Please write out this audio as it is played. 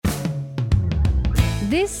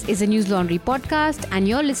This is a News Laundry podcast, and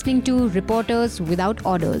you're listening to Reporters Without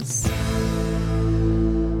Orders.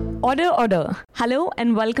 Order. Hello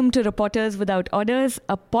and welcome to Reporters Without Orders,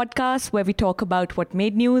 a podcast where we talk about what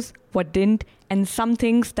made news, what didn't, and some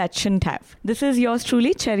things that shouldn't have. This is yours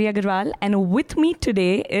truly, Cherry Agarwal, and with me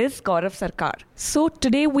today is Gaurav Sarkar. So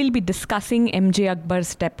today we'll be discussing MJ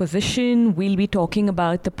Akbar's deposition. We'll be talking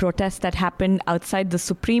about the protest that happened outside the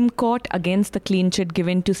Supreme Court against the clean chit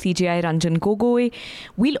given to CJI Ranjan Gogoi.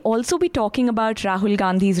 We'll also be talking about Rahul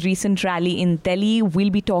Gandhi's recent rally in Delhi.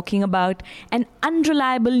 We'll be talking about an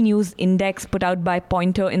unreliable news index put out by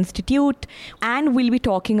Pointer Institute. And we'll be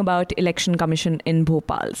talking about Election Commission in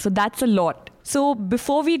Bhopal. So that's a lot. So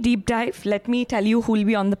before we deep dive, let me tell you who will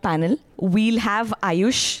be on the panel. We'll have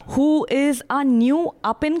Ayush, who is a new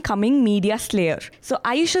up-and-coming media slayer. So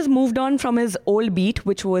Ayush has moved on from his old beat,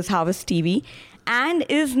 which was Harvest TV, and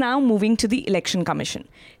is now moving to the Election Commission.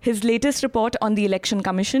 His latest report on the Election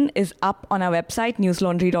Commission is up on our website,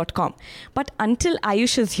 newslaundry.com. But until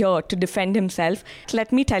Ayush is here to defend himself,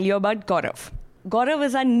 let me tell you about Gaurav. Gaurav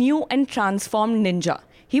is a new and transformed ninja.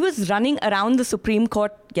 He was running around the Supreme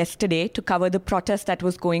Court yesterday to cover the protest that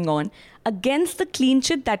was going on against the clean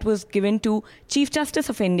chit that was given to Chief Justice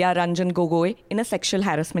of India, Ranjan Gogoi, in a sexual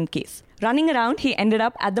harassment case. Running around, he ended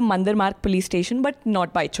up at the Mandar Marg police station, but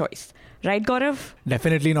not by choice. Right, Gaurav?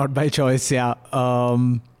 Definitely not by choice, yeah.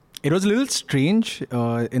 It was a little strange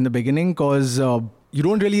in the beginning because you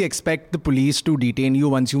don't really expect the police to detain you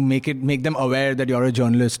once you make them aware that you're a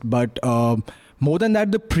journalist. But more than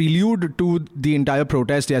that, the prelude to the entire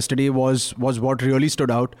protest yesterday was what really stood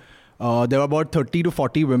out. There were about 30 to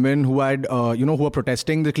 40 women who had, who were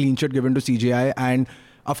protesting the clean chit given to CJI, and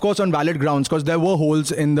of course on valid grounds, because there were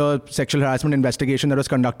holes in the sexual harassment investigation that was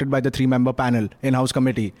conducted by the 3-member panel in-house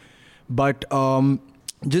committee. But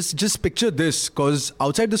just picture this, because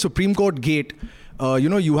outside the Supreme Court gate,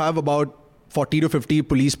 you have about 40 to 50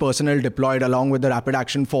 police personnel deployed along with the rapid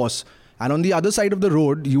action force. And on the other side of the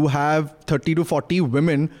road, you have 30 to 40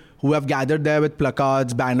 women who have gathered there with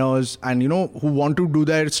placards, banners, and who want to do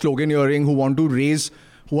their sloganeering, who want to raise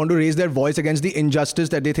their voice against the injustice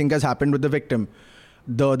that they think has happened with the victim.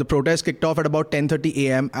 The protest kicked off at about 10:30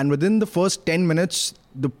 a.m. and within the first 10 minutes,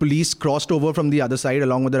 the police crossed over from the other side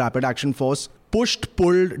along with the rapid action force, pushed,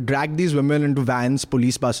 pulled, dragged these women into vans,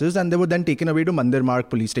 police buses, and they were then taken away to Mandar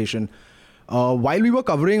Marg police station. While we were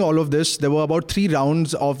covering all of this, there were about 3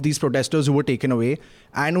 rounds of these protesters who were taken away,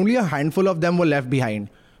 and only a handful of them were left behind.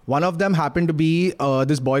 One of them happened to be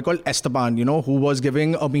this boy called Esteban, who was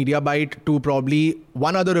giving a media bite to probably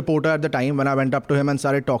one other reporter at the time when I went up to him and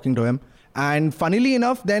started talking to him. And funnily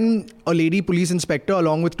enough, then a lady police inspector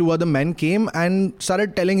along with 2 other men came and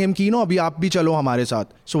started telling him, ki, abhi aap bhi chalo hamare saath.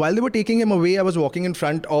 So while they were taking him away, I was walking in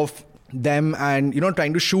front of them and,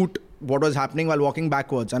 trying to shoot what was happening while walking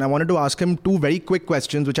backwards. And I wanted to ask him 2 very quick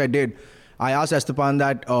questions, which I did. I asked Esteban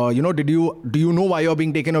that, do you know why you're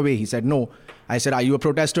being taken away? He said, no. I said, are you a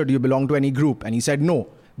protester? Do you belong to any group? And he said, no.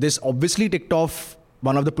 This obviously ticked off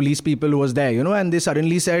one of the police people who was there, and they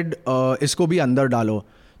suddenly said, isko bhi andar dalo.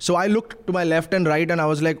 So I looked to my left and right and I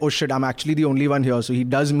was like, oh shit, I'm actually the only one here. So he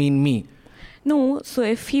does mean me. No, so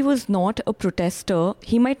if he was not a protester,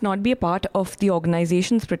 he might not be a part of the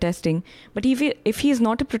organizations protesting. But if he is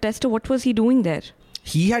not a protester, what was he doing there?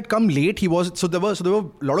 He had come late. There were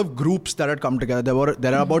a lot of groups that had come together.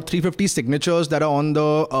 There are about 350 signatures that are on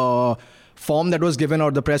the form that was given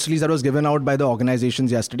out, the press release that was given out by the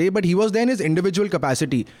organizations yesterday. But he was there in his individual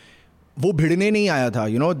capacity. वो भिड़ने नहीं आया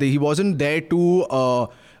था, he wasn't there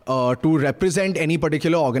to represent any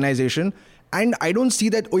particular organization. And I don't see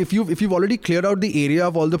that if you've already cleared out the area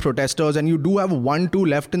of all the protesters and you do have 1-2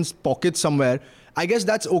 left in pockets somewhere, I guess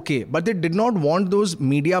that's okay. But they did not want those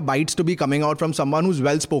media bites to be coming out from someone who's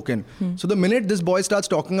well-spoken. So the minute this boy starts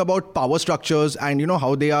talking about power structures and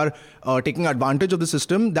how they are taking advantage of the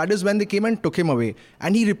system, that is when they came and took him away.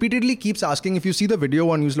 And he repeatedly keeps asking, if you see the video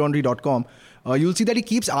on newslaundry.com, you'll see that he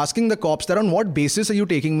keeps asking the cops that on what basis are you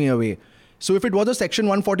taking me away? So if it was a Section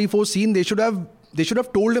 144 scene, they should have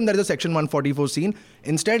told him that it's a Section 144 scene.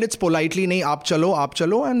 Instead, it's politely, nahi, aap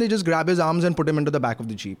chalo, and they just grab his arms and put him into the back of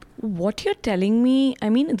the Jeep. What you're telling me,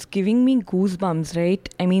 it's giving me goosebumps,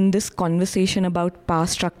 right? This conversation about power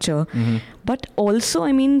structure, but also,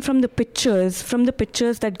 from the pictures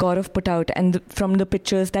that Gaurav put out and from the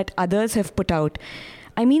pictures that others have put out,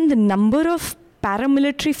 the number of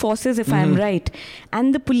paramilitary forces, if I'm right,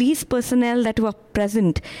 and the police personnel that were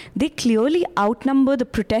present, they clearly outnumber the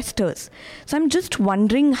protesters. So I'm just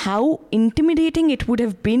wondering how intimidating it would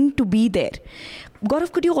have been to be there.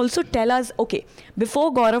 Gaurav, could you also tell us,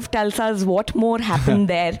 before Gaurav tells us what more happened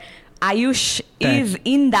there, Ayush is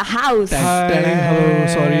in the house. Hi, hello.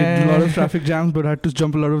 Sorry, a lot of traffic jams, but I had to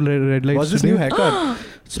jump a lot of red lights. What's this today. new haircut?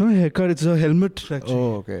 It's not a haircut, it's a helmet actually.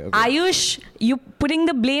 Oh, okay. Ayush, you putting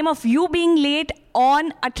the blame of you being late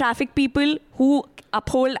on a traffic people who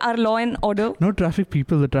uphold our law and order. Not traffic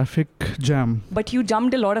people, the traffic jam. But you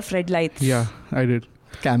jumped a lot of red lights. Yeah, I did.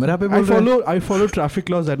 Camera pe bol rahe hain? I follow traffic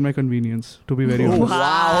laws at my convenience, to be very honest.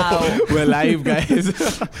 Wow. We're live, guys.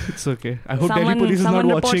 It's okay. I hope Someone- Delhi police is not someone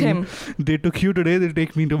report watching. him. They took you today, they'll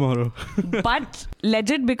take me tomorrow. But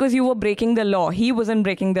legit, because you were breaking the law. He wasn't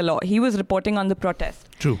breaking the law. He was reporting on the protest.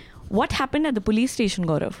 True. What happened at the police station,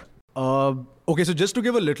 Gaurav? Okay, so just to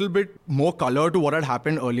give a little bit more color to what had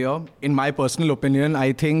happened earlier, in my personal opinion,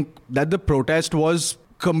 I think that the protest was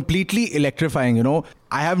completely electrifying. You know,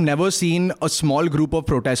 I have never seen a small group of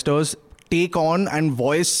protesters take on and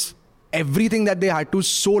voice everything that they had to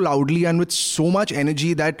so loudly and with so much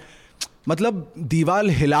energy that मतलब दीवार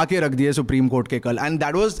हिला के रख दिए supreme court के कल. And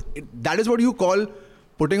that is what you call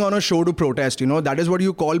putting on a show to protest, you know. That is what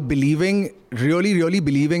you call believing, really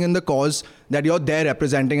believing in the cause that you're there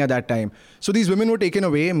representing at that time. So these women were taken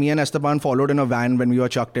away. Me and Esteban followed in a van when we were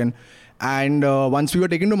chucked in. And once we were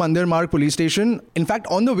taken to Mandir Marg police station, in fact,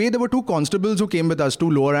 on the way, there were two constables who came with us,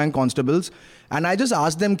 two lower rank constables. And I just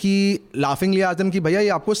asked them laughingly asked them भैया ये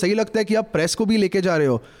आपको सही लगता है कि आप press को भी लेके जा रहे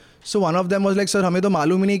हो? So one of them was like, sir, हमें तो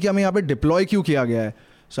मालूम ही नहीं कि हमें यहाँ पे deploy क्यों किया गया है.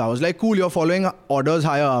 So I was like, cool, you're following orders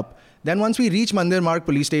higher up. Then once we reach Mandir Marg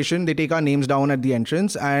police station, they take our names down at the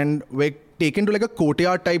entrance and we're taken to like a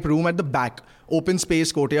courtyard type room at the back. Open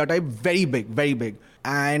space courtyard type, very big.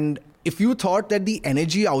 And if you thought that the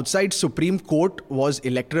energy outside Supreme Court was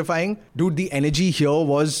electrifying, dude, the energy here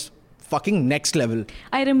was fucking next level.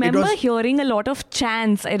 I remember hearing a lot of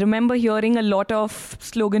chants. I remember hearing a lot of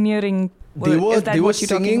sloganeering.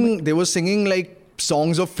 They were singing like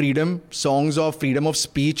songs of freedom of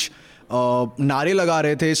speech. नारे लगा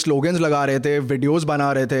रहे थे, slogans लगा रहे थे, videos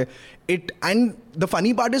बना रहे थे. And the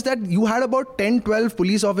funny part is that you had about 10-12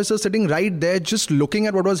 police officers sitting right there just looking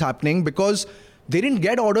at what was happening because they didn't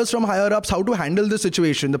get orders from higher ups how to handle the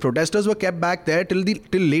situation. The protesters were kept back there till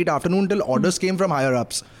late afternoon till orders came from higher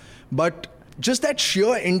ups. But just that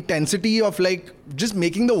sheer intensity of like just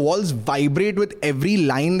making the walls vibrate with every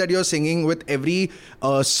line that you're singing, with every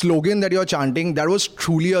slogan that you're chanting, that was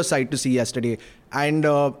truly a sight to see yesterday. And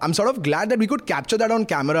I'm sort of glad that we could capture that on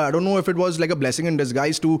camera. I don't know if it was like a blessing in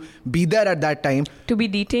disguise to be there at that time. To be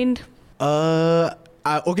detained?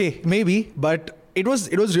 Okay, maybe. But it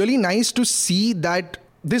was really nice to see that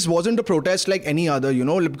this wasn't a protest like any other, you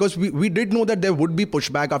know, because we did know that there would be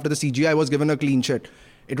pushback after the CGI was given a clean sheet.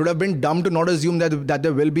 It would have been dumb to not assume that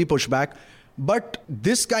there will be pushback. But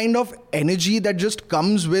this kind of energy that just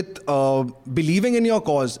comes with believing in your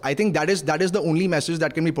cause, I think that is the only message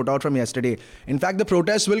that can be put out from yesterday. In fact, the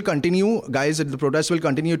protests will continue, guys. The protests will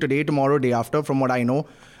continue today, tomorrow, day after, from what I know,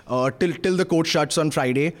 till the court shuts on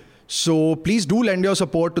Friday. So please do lend your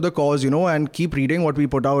support to the cause, you know, and keep reading what we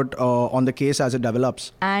put out on the case as it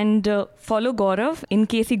develops. And follow Gaurav in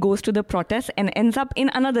case he goes to the protest and ends up in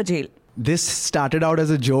another jail. This started out as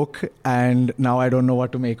a joke, and now I don't know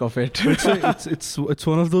what to make of it. It's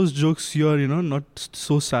one of those jokes you're, you know, not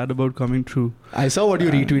so sad about coming true. I saw what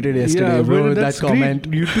you retweeted yesterday, yeah, bro. That comment.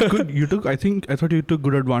 I thought you took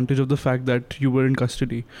good advantage of the fact that you were in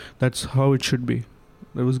custody. That's how it should be.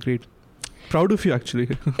 That was great. Proud of you, actually.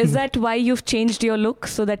 Is that why you've changed your look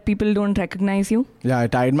so that people don't recognize you? Yeah, I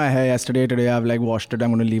tied my hair yesterday. Today I've like washed it. I'm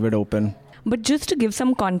going to leave it open. But just to give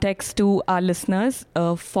some context to our listeners,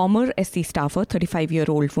 a former SC staffer,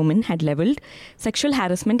 35-year-old woman, had levelled sexual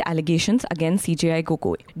harassment allegations against CJI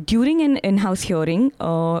Gogoi. During an in-house hearing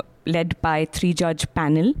led by 3-judge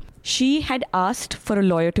panel, she had asked for a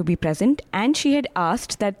lawyer to be present, and she had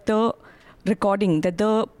asked that the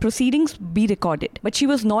proceedings be recorded. But she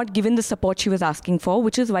was not given the support she was asking for,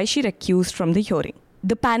 which is why she recused from the hearing.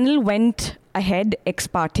 The panel went ahead ex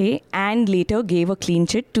parte and later gave a clean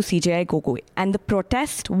chit to CJI Gogoi. And the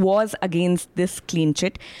protest was against this clean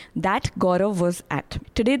chit that Gaurav was at.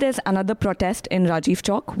 Today there's another protest in Rajiv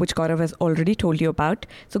Chowk, which Gaurav has already told you about.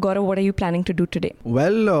 So Gaurav, what are you planning to do today?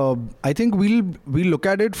 Well, I think we'll look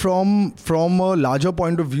at it from a larger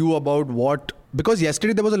point of view about what... Because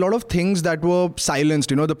yesterday there was a lot of things that were silenced.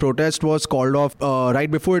 You know, the protest was called off right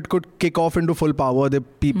before it could kick off into full power. The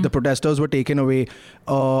protesters were taken away,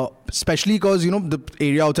 especially because, you know, the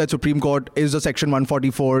area outside Supreme Court is a Section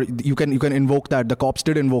 144. You can invoke that. The cops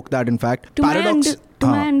did invoke that, in fact. To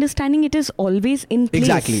my understanding, it is always in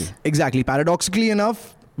place. Exactly. Paradoxically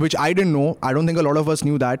enough, which I didn't know. I don't think a lot of us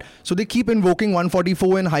knew that. So they keep invoking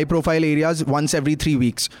 144 in high-profile areas once every 3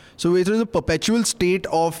 weeks. So it is a perpetual state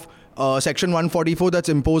of Section 144 that's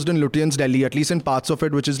imposed in Lutyens, Delhi, at least in parts of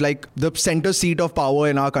it, which is like the center seat of power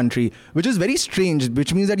in our country, which is very strange,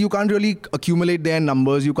 which means that you can't really accumulate there in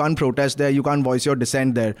numbers, you can't protest there, you can't voice your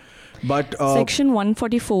dissent there. But Section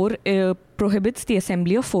 144 prohibits the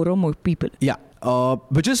assembly of 4 or more people. Yeah.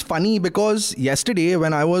 Which is funny because yesterday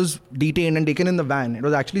when I was detained and taken in the van, it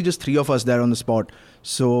was actually just 3 of us there on the spot.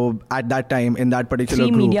 So at that time, in that particular 3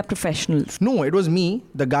 group, media professionals. No, it was me,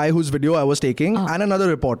 the guy whose video I was taking, and another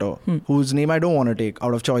reporter whose name I don't want to take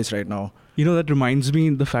out of choice right now. You know, that reminds me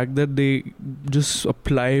the fact that they just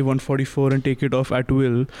apply 144 and take it off at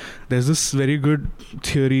will. There's this very good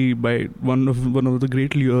theory by one of the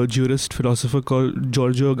great jurist philosopher called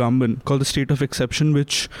Giorgio Agamben called the state of exception,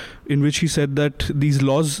 in which he said that these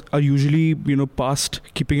laws are usually passed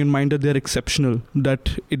keeping in mind that they're exceptional,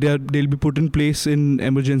 that they'll be put in place in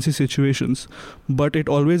emergency situations, but it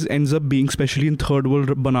always ends up being, especially in third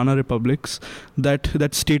world banana republics,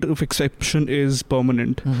 that state of exception is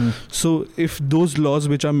permanent. So if those laws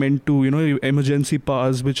which are meant to emergency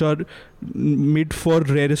powers, which are made for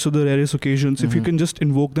rarest of the rarest occasions, if you can just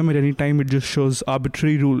invoke them at any time, it just shows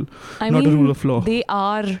arbitrary rule, not a rule of law. They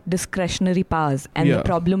are discretionary powers, and the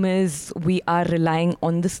problem is we are relying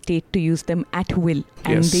on the state to use them at will,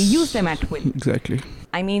 and they use them at will. Exactly.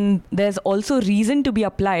 I mean, there's also reason to be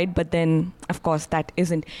applied, but then, of course, that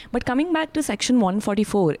isn't. But coming back to Section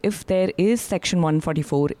 144, if there is Section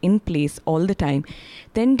 144 in place all the time,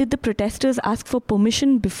 then did the protesters ask for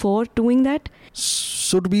permission before doing that?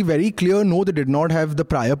 So to be very clear, no, they did not have the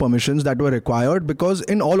prior permissions that were required, because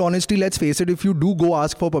in all honesty, let's face it, if you do go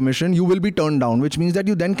ask for permission, you will be turned down, which means that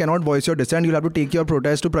you then cannot voice your dissent. You'll have to take your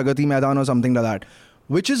protest to Pragati Maidan or something like that,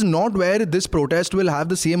 which is not where this protest will have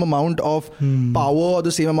the same amount of power or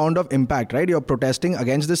the same amount of impact, right? You're protesting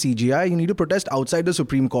against the CGI. You need to protest outside the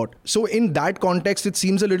Supreme Court. So in that context, it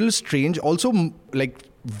seems a little strange. Also, like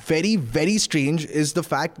very, very strange is the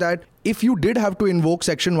fact that if you did have to invoke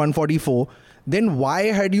Section 144, then why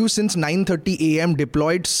had you since 9:30 a.m.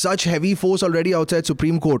 deployed such heavy force already outside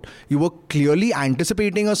Supreme Court? You were clearly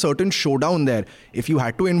anticipating a certain showdown there. If you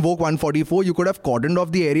had to invoke 144, you could have cordoned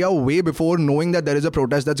off the area way before, knowing that there is a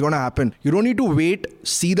protest that's going to happen. You don't need to wait,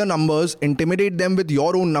 see the numbers, intimidate them with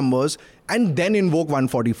your own numbers, and then invoke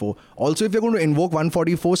 144. Also, if you're going to invoke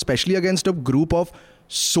 144, especially against a group of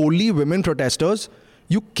solely women protesters,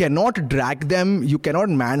 you cannot drag them, you cannot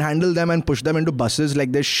manhandle them and push them into buses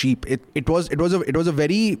like they're sheep. It was a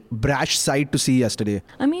very brash sight to see yesterday.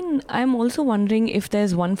 I mean, I'm also wondering if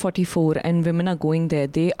there's 144 and women are going there,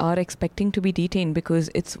 they are expecting to be detained because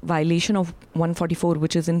it's violation of 144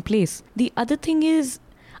 which is in place. The other thing is,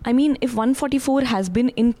 I mean, if 144 has been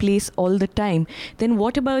in place all the time, then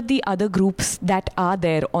what about the other groups that are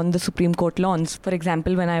there on the Supreme Court lawns? For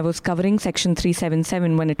example, when I was covering Section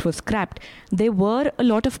 377 when it was scrapped, there were a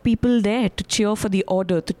lot of people there to cheer for the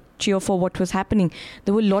order, to cheer for what was happening.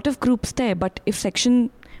 There were a lot of groups there, but if Section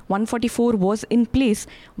 144 was in place,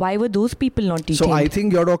 why were those people not detained? So I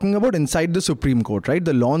think you're talking about inside the Supreme Court, right?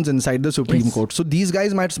 The lawns inside the Supreme Court. So these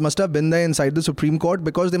guys must have been there inside the Supreme Court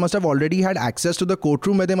because they must have already had access to the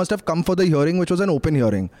courtroom where they must have come for the hearing, which was an open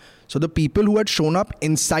hearing. So the people who had shown up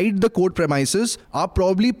inside the court premises are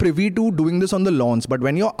probably privy to doing this on the lawns. But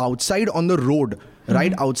when you're outside on the road,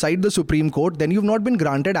 right, outside the Supreme Court, then you've not been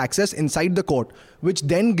granted access inside the court, which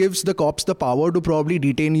then gives the cops the power to probably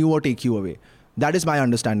detain you or take you away. That is my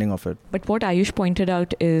understanding of it. But what Ayush pointed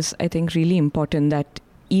out is, I think, really important, that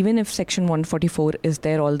even if Section 144 is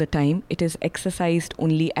there all the time, it is exercised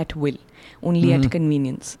only at will, only at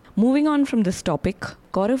convenience. Moving on from this topic,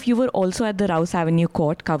 Gaurav, you were also at the Rouse Avenue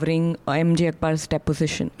court covering MJ Akbar's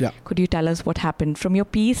deposition. Yeah. Could you tell us what happened? From your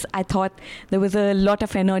piece, I thought there was a lot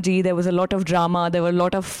of energy, there was a lot of drama, there were a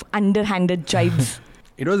lot of underhanded jibes.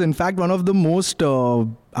 It was, in fact, one of the most,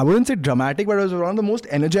 I wouldn't say dramatic, but it was one of the most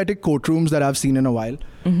energetic courtrooms that I've seen in a while.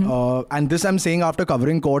 And this I'm saying after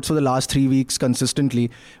covering courts for the last 3 weeks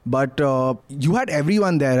consistently. But you had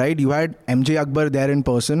everyone there, right? You had MJ Akbar there in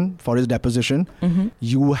person for his deposition.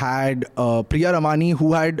 You had Priya Ramani,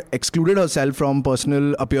 who had excluded herself from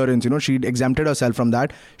personal appearance. You know, she'd exempted herself from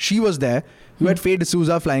that. She was there. You had Faye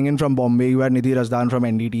D'Souza flying in from Bombay. You had Nidhi Razdan from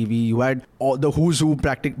NDTV. You had all the who's who,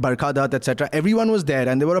 Barkha Dutt, etc. Everyone was there,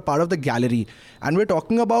 and they were a part of the gallery. And we're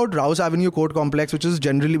talking about Rouse Avenue Court Complex, which is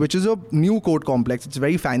a new court complex. It's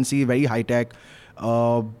very fancy, very high tech.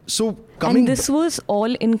 And this was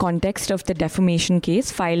all in context of the defamation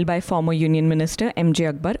case filed by former Union Minister MJ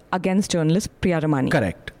Akbar against journalist Priya Ramani.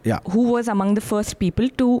 Correct. Yeah. Who was among the first people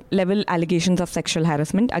to level allegations of sexual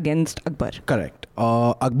harassment against Akbar. Correct.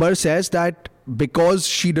 Akbar says that because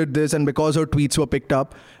she did this and because her tweets were picked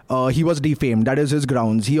up, he was defamed. That is his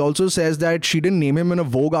grounds. He also says that she didn't name him in a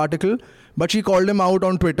Vogue article, but she called him out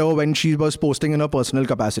on Twitter when she was posting in her personal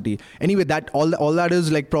capacity. Anyway, that all that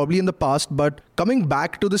is like probably in the past. But coming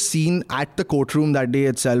back to the scene at the courtroom that day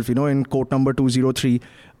itself, in court number 203,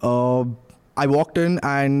 I walked in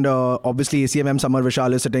and obviously ACMM Samar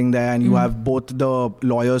Vishal is sitting there, and you have both the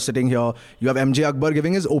lawyers sitting here. You have MJ Akbar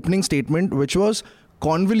giving his opening statement, which was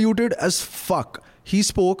convoluted as fuck. He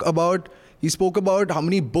spoke about how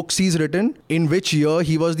many books he's written, in which year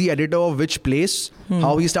he was the editor of which place,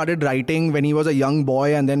 how he started writing when he was a young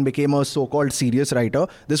boy and then became a so-called serious writer.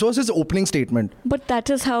 This was his opening statement. But that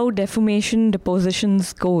is how defamation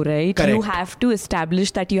depositions go, right? Correct. You have to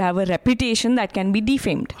establish that you have a reputation that can be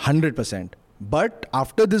defamed. 100%. But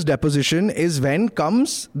after this deposition is when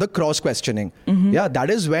comes the cross-questioning. Yeah,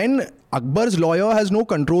 that is when Akbar's lawyer has no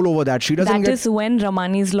control over that. She doesn't That is when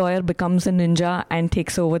Ramani's lawyer becomes a ninja and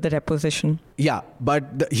takes over the deposition. Yeah,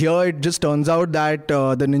 but here it just turns out that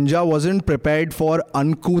the ninja wasn't prepared for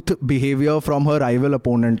uncouth behavior from her rival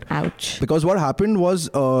opponent. Ouch. Because what happened was,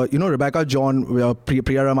 Rebecca John,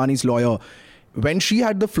 Priya Ramani's lawyer, when she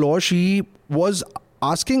had the floor, she was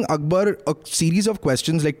asking Akbar a series of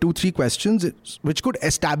questions, like 2-3 questions, which could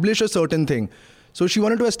establish a certain thing. So she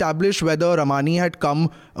wanted to establish whether Ramani had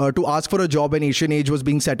come to ask for a job when Asian Age was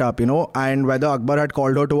being set up, and whether Akbar had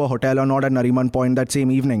called her to a hotel or not at Nariman Point that same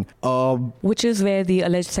evening. Which is where the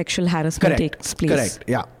alleged sexual harassment takes place. Correct,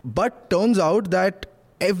 yeah. But turns out that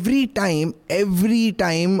every time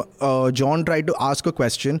John tried to ask a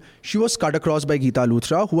question, she was cut across by Geeta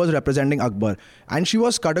Luthra, who was representing Akbar. And she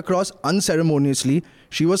was cut across unceremoniously.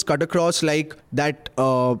 She was cut across like that.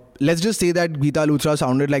 Let's just say that Geeta Luthra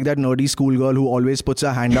sounded like that nerdy schoolgirl who always puts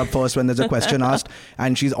her hand up first when there's a question asked.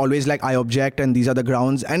 And she's always like, I object and these are the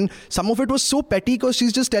grounds. And some of it was so petty because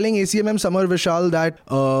she's just telling ACMM Samar Vishal that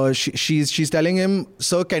she's telling him,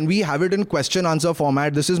 sir, can we have it in question answer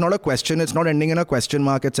format? This is not a question. It's not ending in a question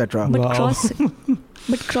mark, etc. But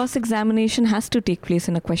But cross-examination has to take place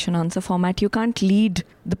in a question-answer format. You can't lead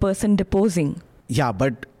the person deposing. Yeah,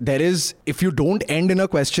 but if you don't end in a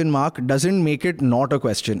question mark, doesn't make it not a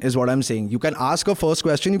question, is what I'm saying. You can ask a first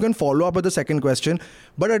question, you can follow up with the second question,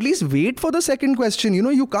 but at least wait for the second question.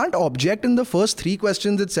 You can't object in the first 3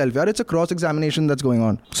 questions itself. Yeah, it's a cross-examination that's going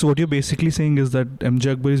on. So what you're basically saying is that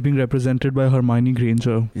MJ Akbar is being represented by Hermione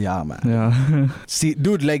Granger. Yeah, man. Yeah. See,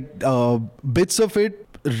 dude, bits of it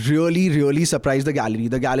really, really surprised the gallery.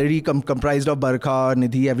 The gallery comprised of Barkha,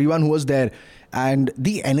 Nidhi, everyone who was there. And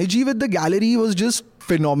the energy with the gallery was just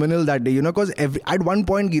phenomenal that day, because at one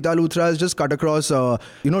point Geeta Luthra has just cut across,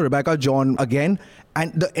 Rebecca John again.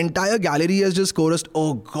 And the entire gallery has just chorused,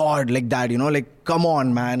 oh God, like that, come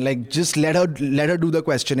on, man, just let her do the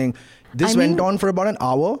questioning. This went on for about an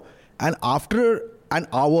hour. And after an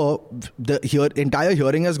hour, the entire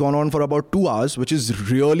hearing has gone on for about 2 hours, which is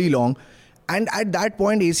really long. And at that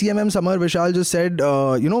point, ACMM Samar Vishal just said,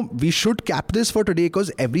 we should cap this for today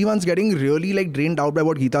because everyone's getting really drained out by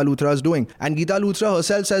what Geeta Luthra is doing. And Geeta Luthra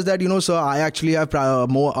herself says that, sir, I actually have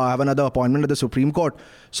have another appointment at the Supreme Court.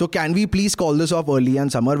 So can we please call this off early?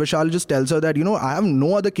 And Samar Vishal just tells her that, I have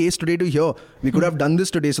no other case today to hear. We could have done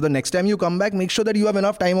this today. So the next time you come back, make sure that you have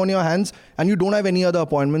enough time on your hands and you don't have any other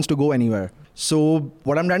appointments to go anywhere. So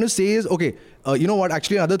what I'm trying to say is, okay, you know what?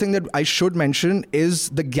 Actually, another thing that I should mention is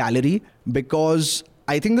the gallery, because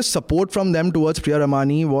I think the support from them towards Priya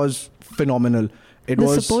Ramani was phenomenal.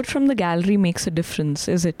 The support from the gallery makes a difference,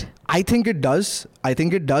 is it? I think it does,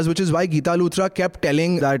 which is why Geeta Luthra kept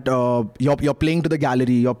telling that you're playing to the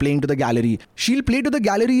gallery, you're playing to the gallery. She'll play to the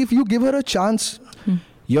gallery if you give her a chance.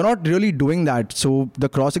 You're not really doing that. So the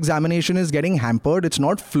cross-examination is getting hampered. It's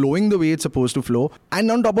not flowing the way it's supposed to flow. And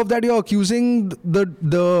on top of that, you're accusing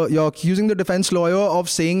the defense lawyer of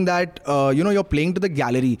saying that you're playing to the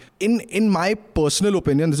gallery. In my personal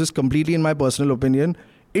opinion, this is completely in my personal opinion,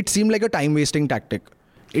 it seemed like a time-wasting tactic.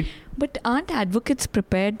 But aren't advocates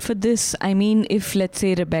prepared for this? I mean, if let's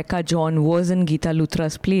say Rebecca John was in Geeta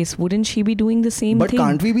Luthra's place, wouldn't she be doing the same thing? But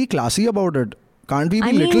can't we be classy about it? Can't we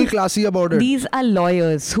be little classy about it? These are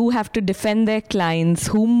lawyers who have to defend their clients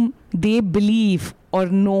whom they believe or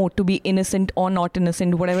know to be innocent or not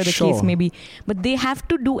innocent, whatever the case may be. But they have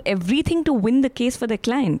to do everything to win the case for their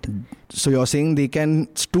client. So you're saying they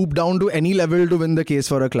can stoop down to any level to win the case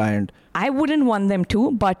for a client? I wouldn't want them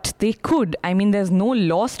to, but they could. I mean, there's no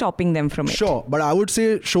law stopping them from it. Sure, but I would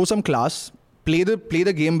say show some class. Play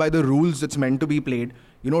the game by the rules it's meant to be played.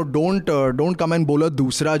 don't come and bowl a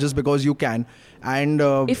dusra just because you can. And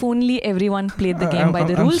if only everyone played the game by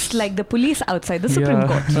the rules, like the police outside the Supreme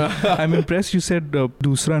Court. I'm impressed you said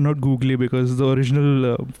dusra, not googly, because the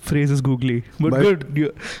original phrase is googly. But good,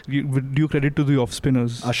 due credit to the off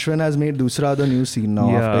spinners. Ashwin has made dusra the new scene now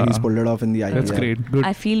after he's pulled it off in the IPL. That's great. Good.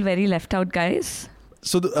 I feel very left out, guys.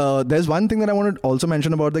 So there's one thing that I want to also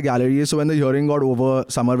mention about the gallery. So when the hearing got over,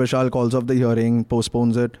 Samar Vishal calls off the hearing,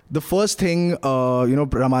 postpones it. The first thing,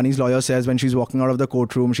 Ramani's lawyer says when she's walking out of the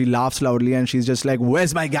courtroom, she laughs loudly and she's just like,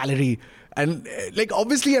 "Where's my gallery?" And like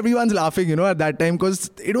obviously everyone's laughing, at that time because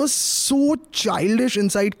it was so childish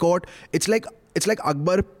inside court. It's like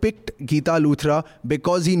Akbar picked Geeta Luthra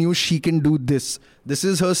because he knew she can do this. This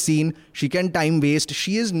is her scene. She can time waste.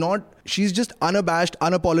 She's just unabashed,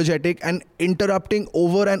 unapologetic and interrupting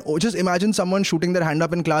over and over. Just imagine someone shooting their hand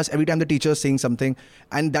up in class every time the teacher is saying something.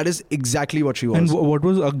 And that is exactly what she was. And what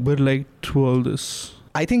was Akbar like through all this?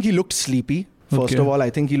 I think he looked sleepy. First of all, I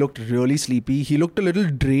think he looked really sleepy. He looked a little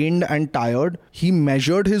drained and tired. He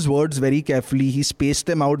measured his words very carefully. He spaced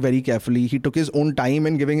them out very carefully. He took his own time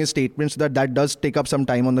in giving his statements, so that does take up some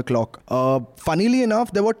time on the clock. Funnily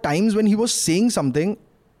enough, there were times when he was saying something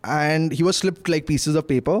and he was slipped like pieces of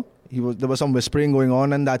paper. There was some whispering going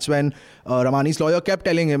on, and that's when Ramani's lawyer kept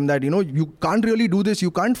telling him that, you can't really do this.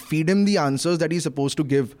 You can't feed him the answers that he's supposed to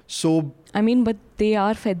give. So, but they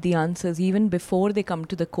are fed the answers even before they come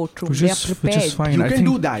to the courtroom. They are prepared. Which is fine. You can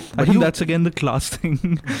do that. I think that's again the class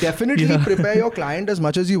thing. Definitely prepare your client as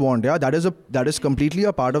much as you want. Yeah, that is completely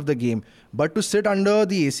a part of the game. But to sit under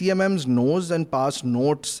the ACMM's nose and pass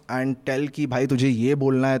notes and tell ki bhai tujhe ye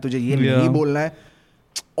bolna hai, tujhe ye nahi bolna hai.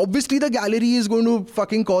 Obviously, the gallery is going to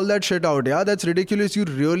fucking call that shit out. Yeah, that's ridiculous. You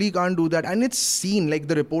really can't do that. And it's seen, like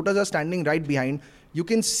the reporters are standing right behind. You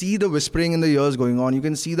can see the whispering in the ears going on. You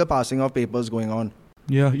can see the passing of papers going on.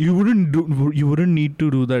 Yeah, you wouldn't need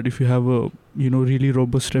to do that if you have a really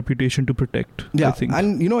robust reputation to protect. Yeah, I think.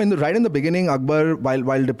 And in the beginning, Akbar,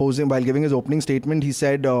 while giving his opening statement, he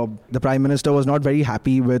said the Prime Minister was not very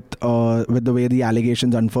happy with the way the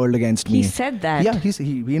allegations unfurled against me. He said that. Yeah,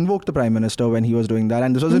 he invoked the Prime Minister when he was doing that,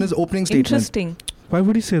 and this was in his opening statement. Interesting. Why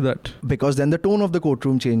would he say that? Because then the tone of the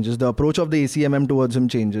courtroom changes, the approach of the ACMM towards him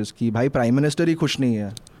changes. Ki bhai Prime Minister hi khush nahi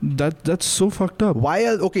hai. That's so fucked up. Why?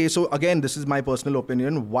 Okay, so again, this is my personal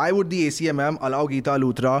opinion. Why would the ACMM allow Geeta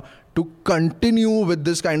Luthra to continue with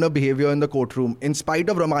this kind of behavior in the courtroom, in spite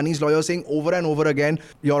of Ramani's lawyer saying over and over again,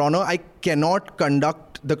 Your Honor, I cannot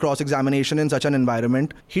conduct the cross-examination in such an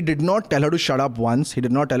environment. He did not tell her to shut up once. He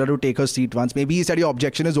did not tell her to take her seat once. Maybe he said your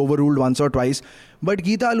objection is overruled once or twice. But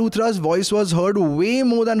Geeta Luthra's voice was heard way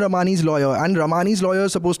more than Ramani's lawyer. And Ramani's lawyer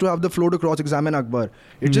is supposed to have the floor to cross-examine Akbar.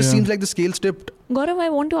 It just seems like the scales tipped. Gaurav, I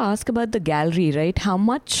want to ask about the gallery, right? How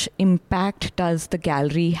much impact does the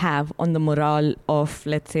gallery have on the morale of,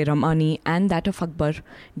 let's say, Ramani and that of Akbar?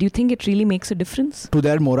 Do you think it really makes a difference? To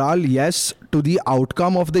their morale, yes. To the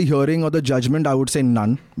outcome of the hearing or the judgment, I would say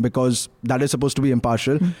none, because that is supposed to be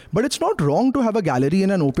impartial. But it's not wrong to have a gallery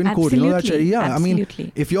in an open court. Absolutely. I mean,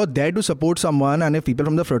 if you're there to support someone and if people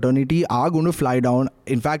from the fraternity are going to fly down,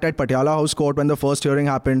 in fact, at Patiala House Court, when the first hearing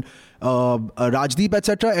happened, Rajdeep,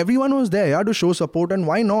 etc., everyone was there to show support, and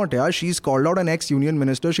why not? She's called out an ex-union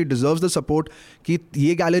minister. She deserves the support. Ki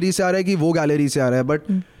ye gallery se aa raha hai, ki wo gallery se aa raha hai. But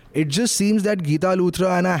it just seems that Geeta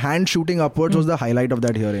Luthra and a hand shooting upwards was the highlight of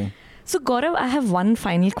that hearing. So Gaurav, I have one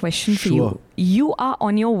final question for you. You are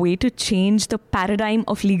on your way to change the paradigm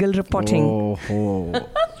of legal reporting.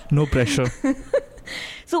 No pressure.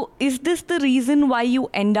 So is this the reason why you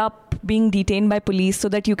end up being detained by police so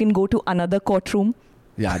that you can go to another courtroom?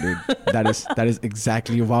 Yeah, dude. That is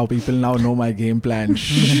exactly, wow, people now know my game plan.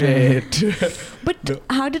 Shit. But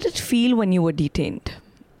how did it feel when you were detained?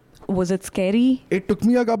 Was it scary? It took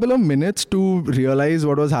me a couple of minutes to realize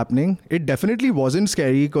what was happening. It definitely wasn't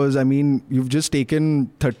scary because, I mean, you've just taken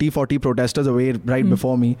 30-40 protesters away right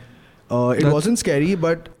before me. It wasn't scary,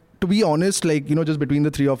 but to be honest, like, just between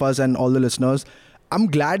the three of us and all the listeners, I'm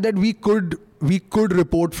glad that we could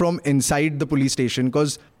report from inside the police station,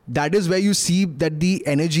 because that is where you see that the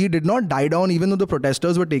energy did not die down even though the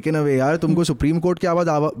protesters were taken away. यार तुमको supreme court की आवाज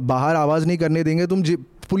बाहर आवाज नहीं करने देंगे, तुम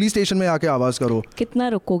पुलिस स्टेशन में आके आवाज करो. कितना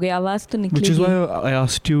रुकोगे, आवाज तो निकलेगी. Which is why I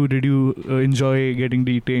asked you, did you enjoy getting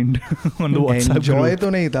detained on the WhatsApp group? Enjoy तो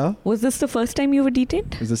नहीं था. Was this the first time you were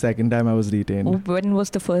detained? It's the second time I was detained. When was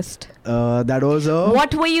the first? That was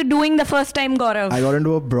What were you doing the first time, Gaurav? I got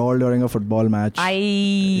into a brawl during a football match.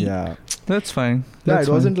 Yeah. That's fine. It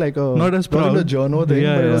wasn't like a... Not as proud. Wasn't a journo thing,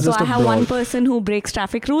 but it was so just I a have brawl. one person who breaks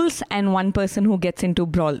traffic rules and one person who gets into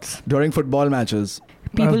brawls. During football matches.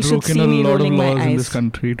 People I've should broken see me a lot of rolling my laws in eyes. this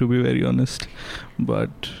country, to be very honest.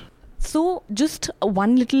 But So, just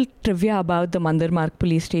one little trivia about the Mandarmarg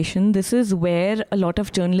police station. This is where a lot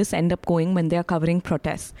of journalists end up going when they are covering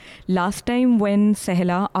protests. Last time when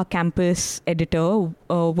Sehla, our campus editor,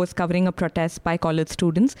 was covering a protest by college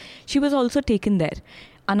students, she was also taken there.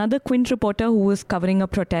 Another Quint reporter who was covering a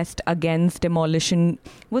protest against demolition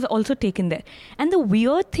was also taken there. And the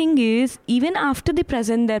weird thing is, even after they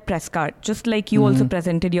present their press card, just like you also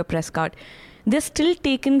presented your press card, they're still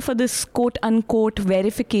taken for this quote-unquote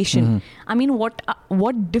verification. I mean,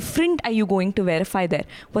 what different are you going to verify there?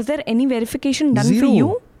 Was there any verification done for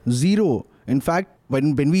you? Zero. In fact,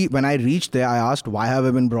 when I reached there, I asked, why have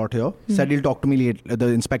I been brought here? Said he'll talk to me later. The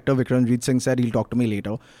inspector, Vikramjit Singh, said he'll talk to me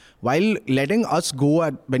later. While letting us go,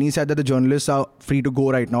 when he said that the journalists are free to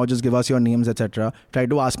go right now, just give us your names, etc.,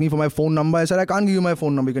 tried to ask me for my phone number. I said, I can't give you my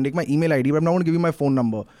phone number. You can take my email ID, but I'm not going to give you my phone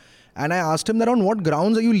number. And I asked him that on what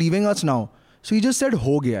grounds are you leaving us now? So he just said,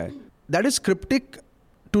 ho gaya hai. That is cryptic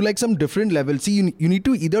to like some different level. See, you need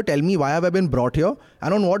to either tell me why have I been brought here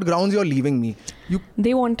and on what grounds you're leaving me.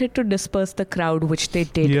 They wanted to disperse the crowd, which they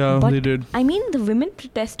did. Yeah, but, they did. I mean, the women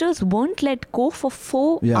protesters weren't let go for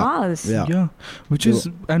 4 hours. Yeah, which is,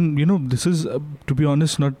 and this is, to be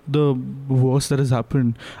honest, not the worst that has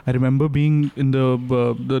happened. I remember being in the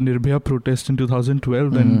Nirbhaya protest in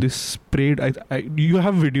 2012 when this sprayed. You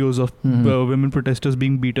have videos of women protesters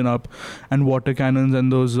being beaten up and water cannons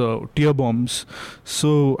and those tear bombs.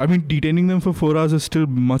 So, I mean, detaining them for 4 hours is still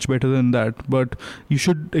much better than that. But you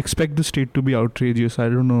should expect the state to be outrageous. I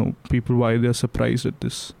don't know people why they're surprised at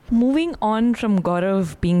this. Moving on from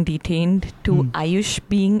Gaurav being detained to Ayush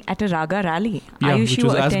being at a Raga rally. Yeah, Ayush, which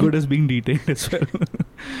was as good as being detained as well.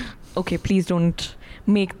 Okay, please don't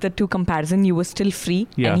make the two comparison. You were still free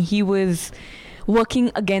and he was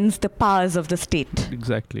working against the powers of the state.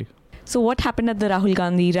 Exactly. So what happened at the Rahul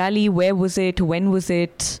Gandhi rally? Where was it? When was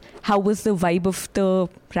it? How was the vibe of the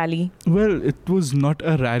rally? Well, it was not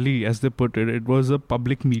a rally, as they put it. It was a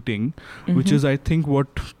public meeting, which is, I think,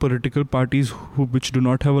 what political parties which do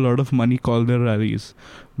not have a lot of money call their rallies.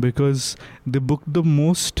 Because they booked the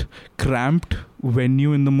most cramped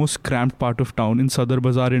venue in the most cramped part of town, in Sadar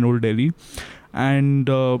Bazaar in Old Delhi. And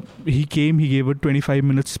he came, he gave a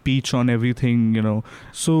 25-minute speech on everything,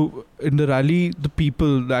 So in the rally,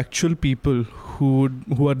 the actual people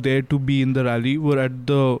who are there to be in the rally were at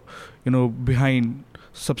the, behind.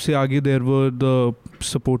 Sabse aage there were the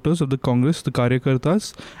supporters of the Congress, the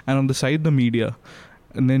Karyakartas, and on the side the media.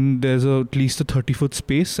 And then there's at least a 30-foot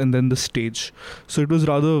space and then the stage. So it was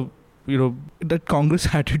rather... that Congress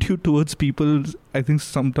attitude towards people, I think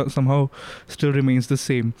somehow still remains the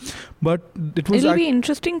same. But it'll be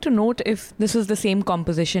interesting to note if this is the same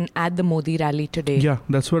composition at the Modi rally today. Yeah,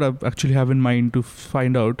 that's what I actually have in mind to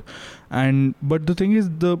find out. But the thing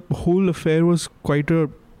is, the whole affair was quite a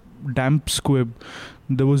damp squib.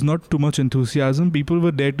 There was not too much enthusiasm. People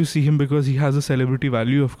were there to see him because he has a celebrity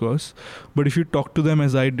value, of course. But if you talk to them,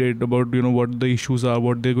 as I did, about what the issues are,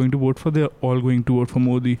 what they're going to vote for, they're all going to vote for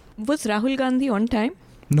Modi. Was Rahul Gandhi on time?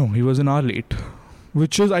 No, he was an hour late.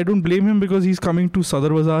 Which is, I don't blame him because he's coming to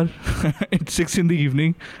Sadar Bazaar at 6 in the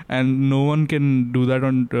evening and no one can do that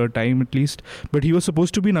on time at least. But he was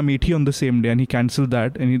supposed to be in Amethi on the same day and he cancelled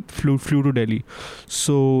that and he flew to Delhi.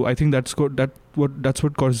 So I think that's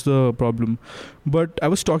what caused the problem. But I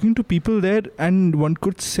was talking to people there and one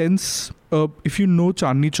could sense, if you know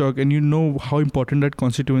Chandni Chowk and you know how important that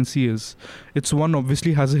constituency is, it's one,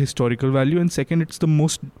 obviously has a historical value, and second, it's the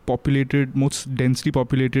most densely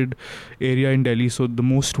populated area in Delhi, so the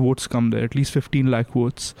most votes come there, at least 15 lakh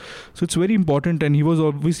votes. So it's very important, and he was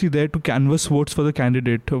obviously there to canvass votes for the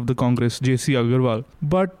candidate of the Congress, J.C. Agarwal.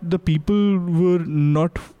 But the people were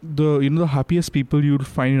not the happiest people you'd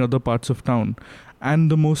find in other parts of town, and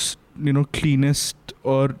the most cleanest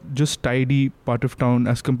or just tidy part of town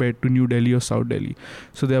as compared to New Delhi or South Delhi.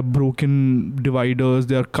 So there are broken dividers,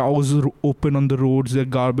 there are cows open on the roads, there are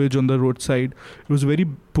garbage on the roadside. It was a very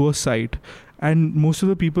poor sight. And most of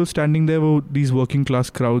the people standing there were these working class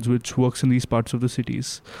crowds which works in these parts of the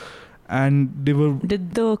cities. And they were...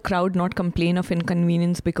 Did the crowd not complain of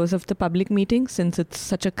inconvenience because of the public meeting, since it's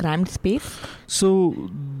such a cramped space? So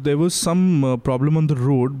there was some problem on the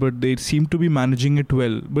road, but they seemed to be managing it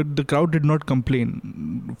well. But the crowd did not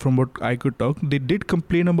complain, from what I could talk. They did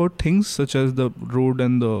complain about things such as the road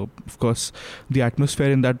and of course, the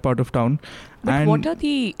atmosphere in that part of town. But what are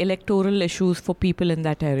the electoral issues for people in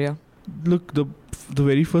that area? Look, the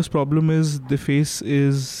very first problem they face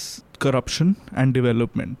is corruption and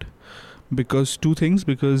development. Because two things,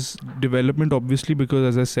 because development, obviously, because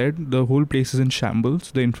as I said, the whole place is in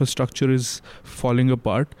shambles. The infrastructure is falling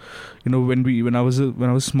apart. You know, when I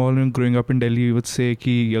was small and growing up in Delhi, we would say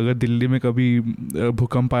कि अगर दिल्ली में कभी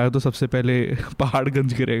भूकंप आया तो सबसे पहले पहाड़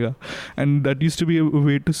गंज गिरेगा, and that used to be a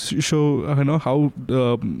way to show how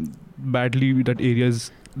badly that area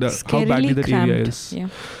is, how badly that area is. Yeah.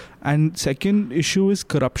 And second issue is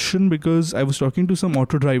corruption, because I was talking to some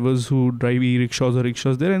auto drivers who drive e-rickshaws or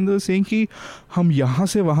rickshaws there, and they were saying कि हम यहाँ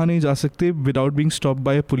से वहाँ नहीं जा सकते without being stopped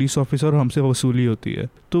by a police officer और हमसे वसूली होती है.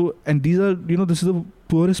 तो and these are, this is the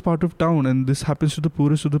poorest part of town, and this happens to the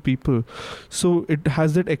poorest of the people. So it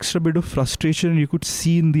has that extra bit of frustration you could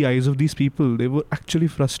see in the eyes of these people. They were actually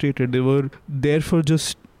frustrated. They were there for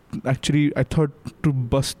just, actually, I thought, to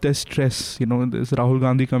bust their stress. There's Rahul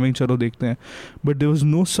Gandhi coming, chalo dekhte hain. But there was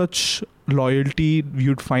no such loyalty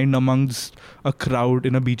you'd find amongst a crowd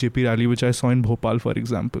in a BJP rally, which I saw in Bhopal, for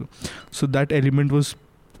example. So that element was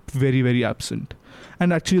very, very absent.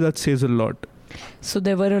 And actually that says a lot. So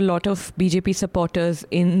there were a lot of BJP supporters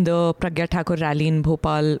in the Pragya Thakur rally in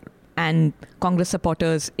Bhopal, and Congress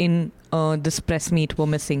supporters in this press meet were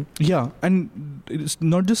missing. Yeah, and it's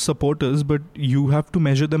not just supporters, but you have to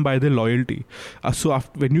measure them by their loyalty. So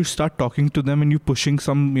when you start talking to them and you're pushing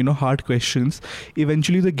some hard questions,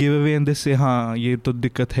 eventually they give away and they say, हाँ ये तो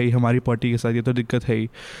दिक्कत है हमारी party के साथ, ये तो दिक्कत है.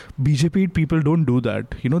 BJP people don't do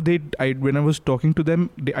that. When I was talking to them,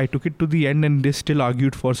 I took it to the end and they still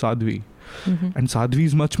argued for Sadhvi. Mm-hmm. And Sadhvi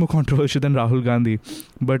is much more controversial than Rahul Gandhi.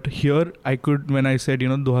 But here I could, when I said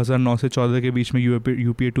 2009 से 14 के बीच में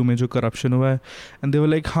UPA 2 में जो corruption हुआ है, and they were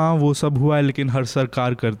like, हाँ वो सब हुआ है लेकिन हर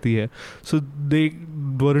सरकार करती है. So they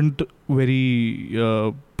weren't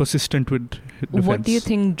very persistent with defense. What do you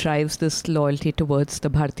think drives this loyalty towards the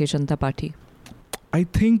Bharatiya Janata Party? I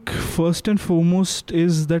think first and foremost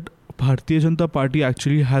is that Bharatiya Janata Party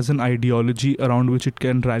actually has an ideology around which it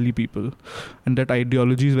can rally people, and that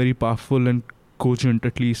ideology is very powerful and cogent,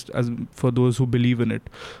 at least as for those who believe in it.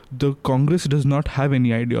 The Congress does not have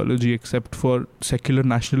any ideology except for secular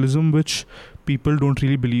nationalism, which people don't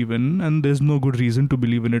really believe in, and there's no good reason to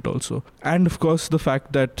believe in it also. And of course the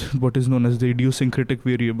fact that what is known as the idiosyncratic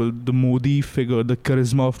variable, the Modi figure, the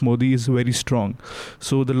charisma of Modi is very strong,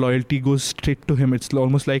 so the loyalty goes straight to him. It's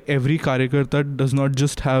almost like every Karyakarta does not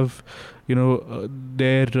just have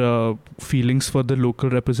their feelings for the local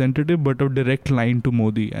representative, but a direct line to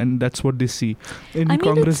Modi, and that's what they see. In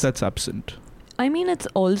Congress that's absent. I mean, it's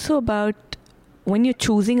also about when you're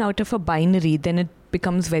choosing out of a binary, then it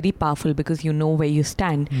becomes very powerful because you know where you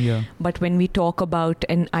stand. Yeah. But when we talk about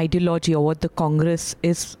an ideology or what the Congress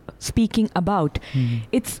is speaking about,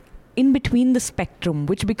 it's in between the spectrum,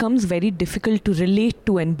 which becomes very difficult to relate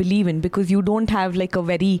to and believe in, because you don't have like a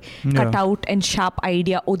very cut out and sharp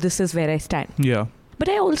idea, oh, this is where I stand. Yeah. But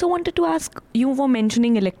I also wanted to ask, you were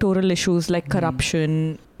mentioning electoral issues like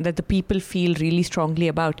corruption that the people feel really strongly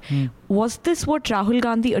about. Was this what Rahul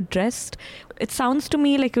Gandhi addressed? It sounds to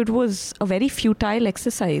me like it was a very futile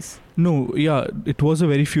exercise. No, yeah, it was a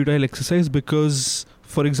very futile exercise because,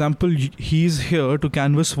 for example, he's here to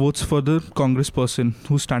canvass votes for the Congress person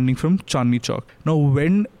who's standing from Chandni Chowk.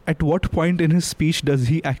 Now, at what point in his speech does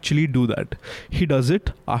he actually do that? He does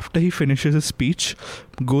it after he finishes his speech,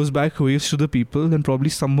 goes back, waves to the people, and probably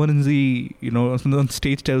someone in the, on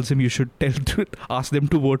stage tells him you should ask them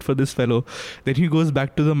to vote for this fellow. Then he goes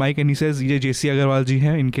back to the mic and he says, "Ye JC Agarwal ji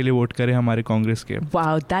hain, inke liye vote kare hamare Congress ke."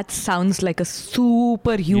 Wow, that sounds like a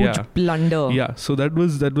super huge blunder. Yeah, so that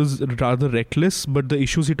was rather reckless, but the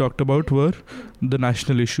issues he talked about were the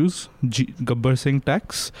national issues, Gabbar Singh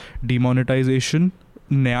tax, demonetization,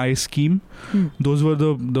 Nyay scheme. Those were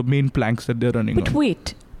the main planks that they're running on. But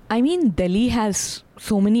wait, I mean, Delhi has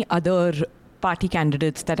so many other party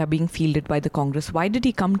candidates that are being fielded by the Congress. Why did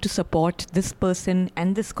he come to support this person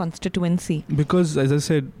and this constituency? Because, as I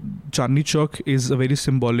said, Chandni Chowk is a very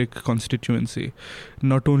symbolic constituency.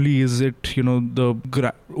 Not only is it,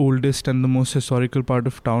 the oldest and the most historical part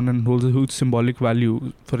of town and holds a huge symbolic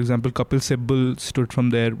value. For example, Kapil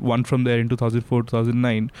Sibal won from there in 2004,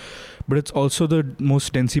 2009. But it's also the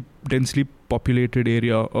most densely populated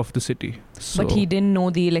area of the city. So, but he didn't know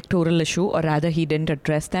the electoral issue, or rather he didn't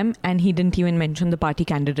address them, and he didn't even mention the party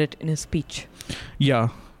candidate in his speech. Yeah,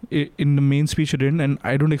 in the main speech he didn't, and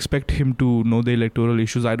I don't expect him to know the electoral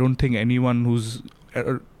issues. I don't think anyone who's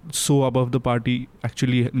so above the party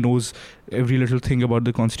actually knows every little thing about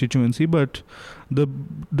the constituency, but the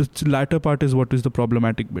latter part is what is the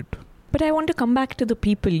problematic bit. But I want to come back to the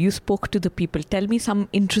people. You spoke to the people. Tell me some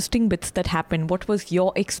interesting bits that happened. What was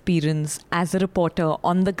your experience as a reporter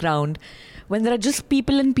on the ground when there are just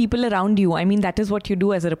people and people around you. I mean, that is what you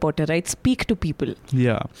do as a reporter, right? Speak to people.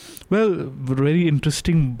 Yeah. Well, very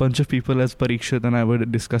interesting bunch of people as Parikshit and I were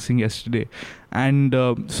discussing yesterday. And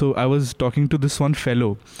so I was talking to this one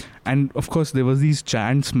fellow. And of course, there was these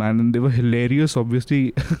chants, man, and they were hilarious.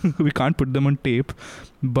 Obviously, we can't put them on tape.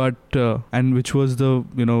 But, and which was the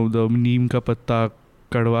neem ka patta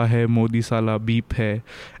kadwa hai, Modi sala, beep hai.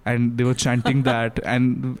 And they were chanting that.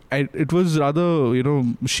 And it was rather,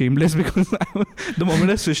 shameless because the moment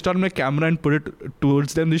I switched on my camera and put it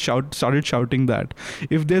towards them, they started shouting that.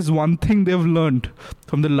 If there's one thing they've learned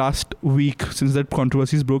from the last week since that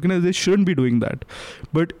controversy is broken, is they shouldn't be doing that.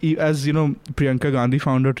 But as Priyanka Gandhi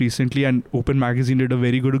found out recently, and Open Magazine did a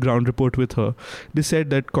very good ground report with her, they said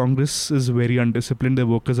that Congress is very undisciplined, their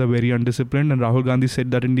workers are very undisciplined, and Rahul Gandhi said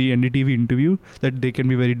that in the NDTV interview that they can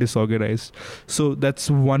be very disorganized. So that's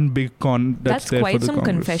one big con that's there quite for the some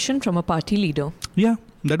Congress. Confession from a party leader. Yeah,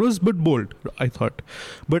 that was a bit bold, I thought.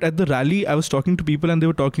 But at the rally, I was talking to people and they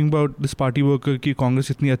were talking about this party worker ki Congress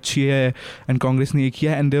itni achhi hai and Congress ne ye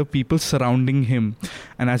kiya, and there were people surrounding him.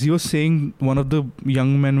 And as he was saying, one of the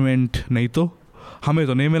young men went, nahi to हमें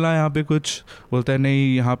तो नहीं मिला यहाँ पे कुछ, बोलता है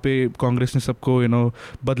नहीं यहाँ पे कांग्रेस ने सबको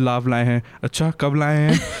बदलाव लाए हैं. अच्छा कब लाए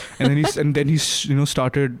हैं? and then he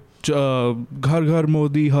started Ghar Ghar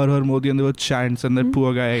Modi, Har Har Modi, and there were chants, and that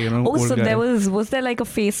poor guy, Oh, old so guy. was there like a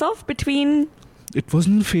face-off between? It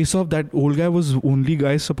wasn't face-off. That old guy was only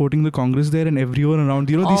guy supporting the Congress there, and everyone around.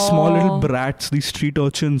 These small little brats, these street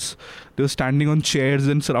urchins, they were standing on chairs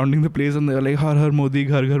and surrounding the place, and they were like, Har Har Modi,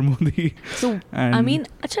 Ghar Ghar Modi. So,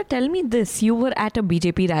 Acha, tell me this. You were at a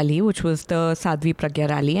BJP rally, which was the Sadhvi Pragya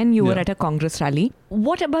rally, and you were at a Congress rally.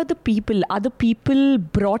 What about the people? Are the people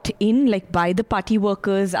brought in, like by the party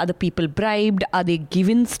workers? Are the people bribed? Are they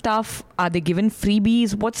given stuff? Are they given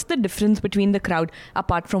freebies? What's the difference between the crowd,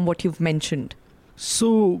 apart from what you've mentioned?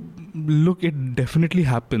 So, look, it definitely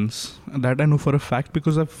happens. That I know for a fact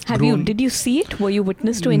because Did you see it? Were you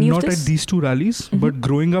witness to any of this? Not at these two rallies, but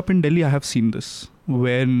growing up in Delhi, I have seen this.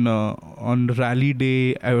 When on rally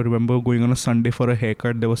day, I remember going on a Sunday for a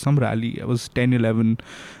haircut. There was some rally. I was 10, 11.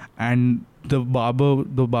 And the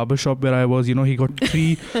barber shop where I was, he got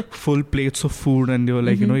 3 full plates of food. And they were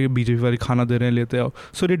like, ye BJP wale khana de rahe hain, lete aao.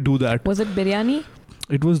 So they do that. Was it biryani?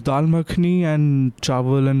 It was dal makhani and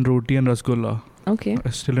chawal and roti and rasgulla. Okay. I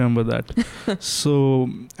still remember that. So,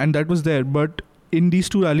 and that was there. But in these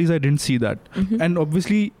two rallies, I didn't see that. And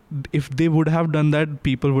obviously, if they would have done that,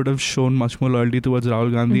 people would have shown much more loyalty towards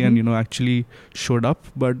Rahul Gandhi and, actually showed up.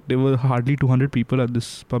 But there were hardly 200 people at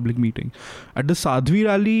this public meeting. At the Sadhvi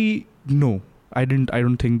rally, no. I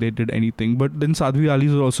don't think they did anything. But then Sadhvi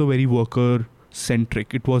rallies were also very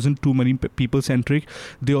worker-centric. It wasn't too many people-centric.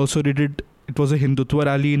 They also did it. It was a Hindutva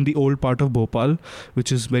rally in the old part of Bhopal,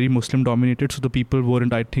 which is very Muslim dominated. So the people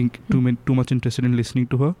weren't, I think, too much interested in listening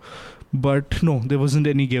to her. But no, there wasn't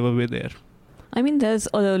any giveaway there. I mean, there's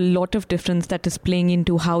a lot of difference that is playing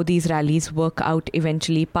into how these rallies work out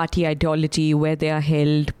eventually. Party ideology, where they are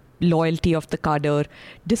held, loyalty of the cadre,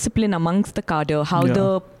 discipline amongst the cadre, how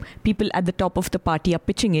the people at the top of the party are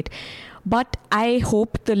pitching it. But I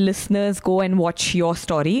hope the listeners go and watch your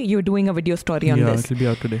story. You're doing a video story on this. Yeah, it'll be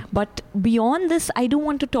out today. But beyond this, I do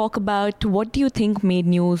want to talk about what do you think made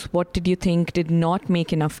news? What did you think did not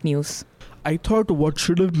make enough news? I thought what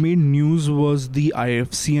should have made news was the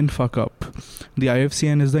IFCN fuck up. The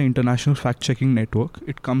IFCN is the International Fact-Checking Network.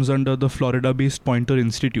 It comes under the Florida-based Poynter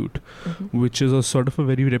Institute, which is a sort of a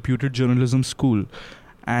very reputed journalism school.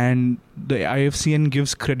 And the IFCN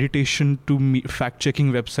gives creditation to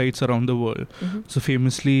fact-checking websites around the world. So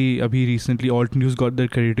famously, recently, Alt News got their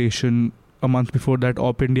accreditation. A month before that,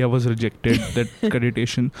 Op India was rejected, that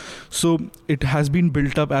accreditation. So it has been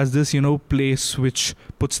built up as this, place which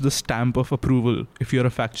puts the stamp of approval if you're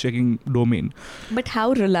a fact-checking domain. But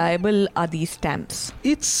how reliable are these stamps?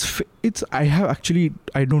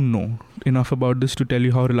 I don't know enough about this to tell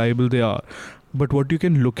you how reliable they are. But what you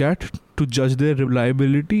can look at to judge their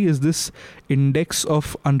reliability is this index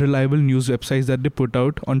of unreliable news websites that they put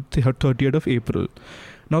out on 30th of April.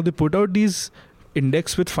 Now, they put out these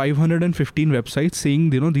index with 515 websites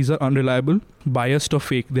saying, these are unreliable, biased or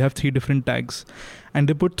fake. They have 3 different tags. And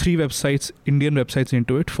they put 3 websites, Indian websites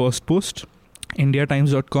into it. First Post,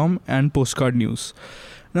 IndiaTimes.com and Postcard News.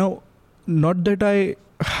 Now, not that I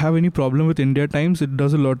have any problem with India Times. It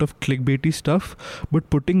does a lot of clickbaity stuff. But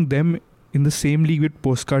putting them in the same league with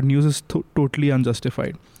Postcard News is totally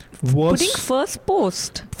unjustified. Putting First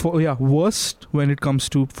Post. Worst when it comes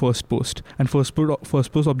to First Post. And First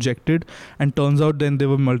Post objected, and turns out then there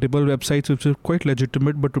were multiple websites which were quite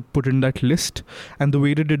legitimate but put in that list. And the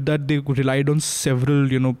way they did that, they relied on several,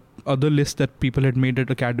 other lists that people had made,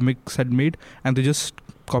 that academics had made, and they just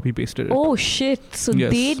copy pasted it. Oh shit. So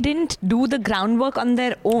Yes. they didn't do the groundwork on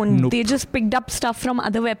their own. Nope. They just picked up stuff from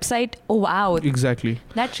other website. Oh wow. Exactly.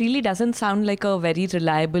 That really doesn't sound like a very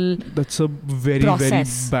reliable. That's a very,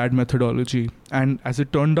 Process. very bad methodology. And as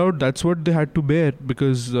it turned out, that's what they had to bear,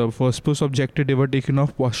 because First Post objected, they were taken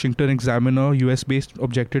off. Washington Examiner, US-based,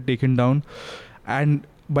 objected, taken down. And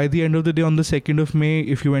by the end of the day, on the 2nd of May,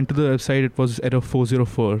 if you went to the website, it was error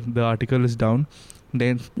 404. The article is down.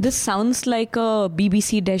 Then This sounds like a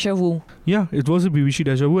BBC deja vu. yeah, it was a BBC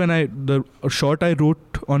deja vu, and the short I wrote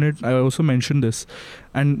on it, I also mentioned this.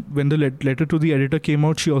 And when the letter to the editor came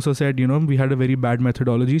out, she also said, we had a very bad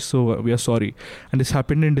methodology, so we are sorry. And this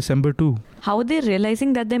happened in December too. How are they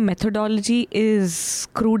realizing that their methodology is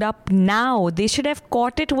screwed up now? They should have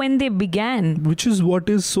caught it when they began. Which is what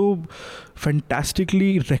is so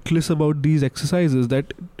fantastically reckless about these exercises,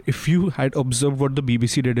 that if you had observed what the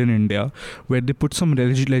BBC did in India, where they put some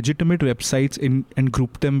legitimate websites in and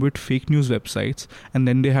grouped them with fake news websites, and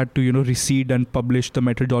then they had to reseed and publish the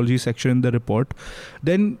methodology section in the report,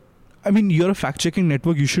 then you're a fact-checking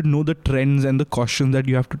network. You should know the trends and the cautions that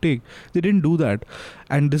you have to take. They didn't do that.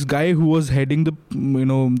 And this guy who was heading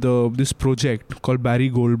this project called Barry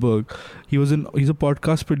Goldberg, he's a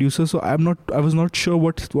podcast producer. So I was not sure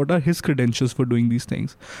what are his credentials for doing these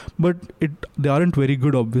things. But they aren't very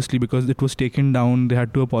good, obviously, because it was taken down. They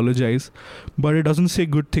had to apologize. But it doesn't say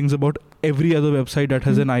good things about every other website that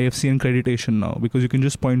has an IFCN accreditation now, because you can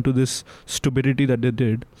just point to this stupidity that they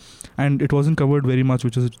did. And it wasn't covered very much,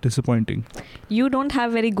 which is disappointing. You don't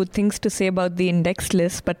have very good things to say about the index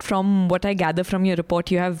list, but from what I gather from your report,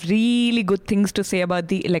 you have really good things to say about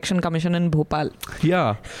the Election Commission in Bhopal.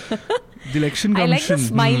 Yeah. The Election Commission. I like the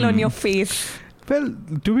smile on your face. Well,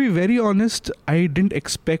 to be very honest, I didn't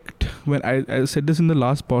expect, when I said this in the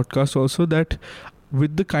last podcast also, that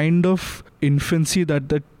with the kind of infancy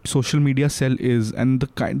that social media cell is, and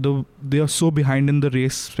they are so behind in the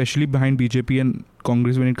race, especially behind BJP and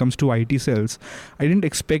Congress when it comes to IT cells, I didn't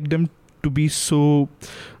expect them to be so,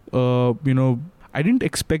 I didn't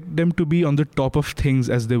expect them to be on the top of things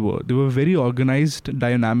as they were. They were very organized,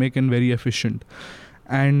 dynamic, and very efficient.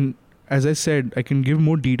 And as I said, I can give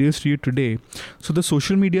more details to you today. So the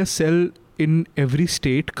social media cell in every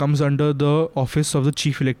state comes under the office of the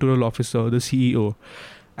Chief Electoral Officer, the CEO.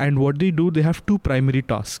 And what they do, they have two primary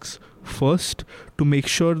tasks. First, to make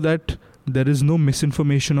sure that there is no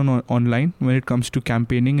misinformation online when it comes to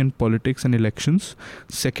campaigning and politics and elections.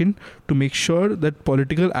 Second, to make sure that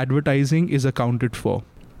political advertising is accounted for.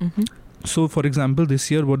 Mm-hmm. So, for example,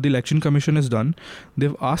 this year what the Election Commission has done,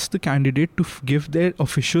 they've asked the candidate to give their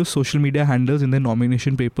official social media handles in their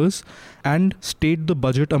nomination papers and state the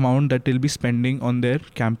budget amount that they'll be spending on their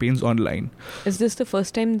campaigns online. Is this the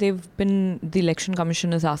first time the Election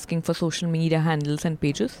Commission is asking for social media handles and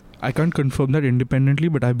pages? I can't confirm that independently,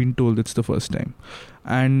 but I've been told it's the first time.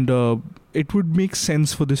 And it would make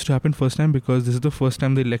sense for this to happen first time, because this is the first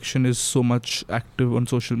time the election is so much active on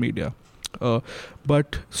social media.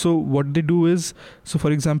 But so what they do is, so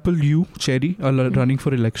for example, you, Cherry, are running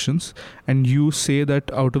for elections, and you say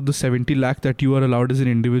that out of the 70 lakh that you are allowed as an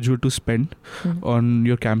individual to spend on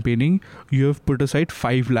your campaigning, you have put aside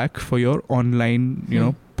 5 lakh for your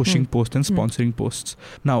online, pushing posts and sponsoring posts.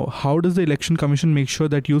 Now, how does the Election Commission make sure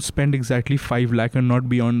that you'll spend exactly 5 lakh and not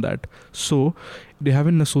beyond that? So they have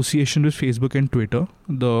an association with Facebook and Twitter,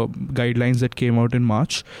 the guidelines that came out in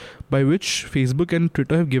March, by which Facebook and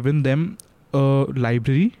Twitter have given them a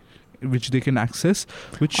library which they can access,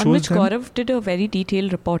 which on shows which them, Gaurav did a very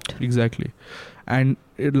detailed report. Exactly. And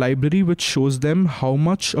a library which shows them how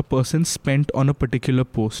much a person spent on a particular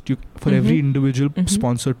post for every individual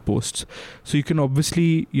sponsored posts. So you can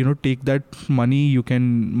obviously, take that money, you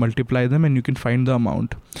can multiply them, and you can find the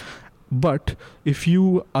amount. But if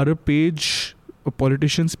you are a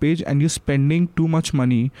politician's page, and you're spending too much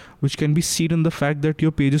money, which can be seen in the fact that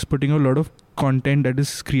your page is putting a lot of content that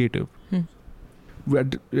is creative.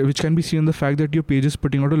 Which can be seen in the fact that your page is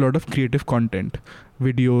putting out a lot of creative content,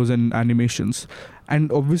 videos and animations.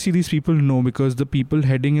 And obviously these people know, because the people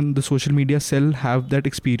heading in the social media cell have that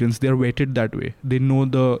experience. They are vetted that way. They know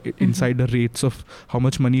the insider rates of how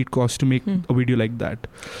much money it costs to make a video like that.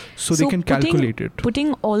 So they can calculate it.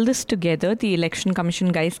 Putting all this together, the Election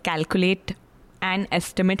Commission guys calculate and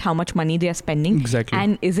estimate how much money they are spending. Exactly.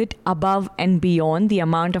 And is it above and beyond the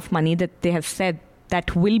amount of money that they have said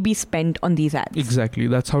that will be spent on these ads. Exactly,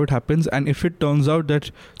 that's how it happens. And if it turns out that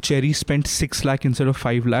Cherry spent 6 lakh instead of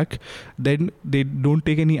 5 lakh, then they don't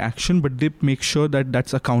take any action, but they make sure that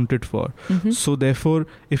that's accounted for. So therefore,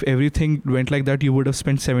 if everything went like that, you would have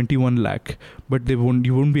spent 71 lakh, but you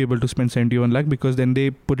won't be able to spend 71 lakh because then they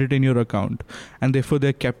put it in your account, and therefore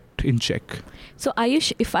they're kept in check. So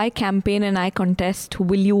Ayush, if I campaign and I contest,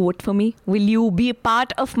 will you vote for me? Will you be a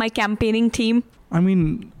part of my campaigning team? I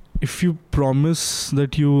mean, if you promise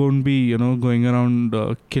that you won't be, going around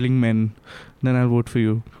killing men, then I'll vote for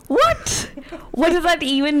you. What? What does that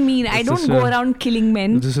even mean? I don't go around killing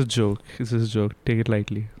men. This is a joke. Take it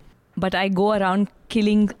lightly. But I go around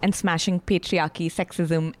killing and smashing patriarchy,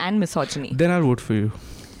 sexism and misogyny. Then I'll vote for you.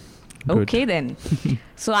 Good. Okay then.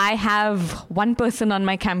 So I have one person on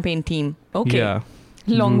my campaign team. Okay. Yeah.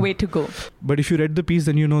 Long way to go. But if you read the piece,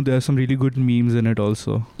 then there are some really good memes in it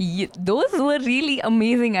also. Yeah, those were really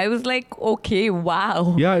amazing. I was like, okay,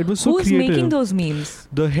 wow. Yeah, it was so Who's creative. making those memes?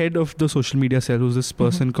 The head of the social media cell was this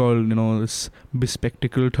person called, this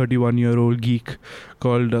bespectacled 31-year-old geek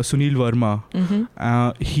called Sunil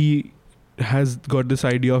Verma. He has got this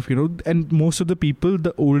idea of, and most of the people,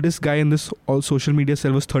 the oldest guy in this all social media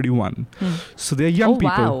cell was 31. So they're young people.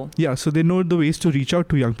 Wow. Yeah, so they know the ways to reach out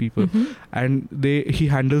to young people. And he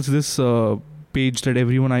handles this page that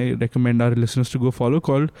I recommend our listeners to go follow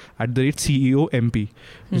called @CEO MP,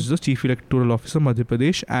 which is the Chief Electoral Officer Madhya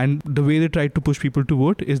Pradesh. And the way they try to push people to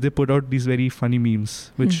vote is they put out these very funny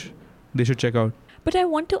memes, which they should check out. But I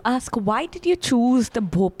want to ask, why did you choose the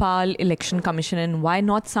Bhopal Election Commission and why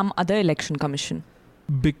not some other election commission?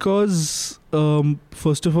 Because,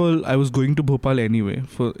 first of all, I was going to Bhopal anyway.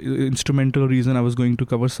 For instrumental reason, I was going to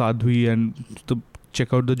cover Sadhvi and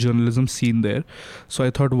check out the journalism scene there. So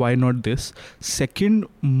I thought, why not this? Second,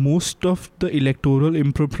 most of the electoral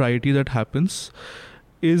impropriety that happens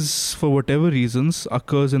is, for whatever reasons,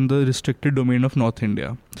 occurs in the restricted domain of North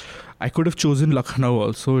India. I could have chosen Lucknow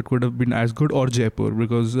also, it would have been as good, or Jaipur,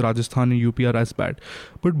 because Rajasthan and UP are as bad.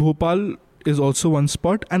 But Bhopal is also one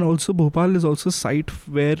spot, and also Bhopal is also a site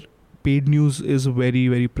where paid news is very,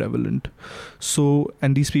 very prevalent. So,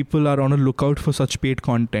 and these people are on a lookout for such paid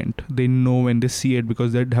content. They know when they see it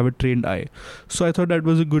because they have a trained eye. So I thought that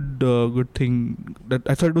was a good thing.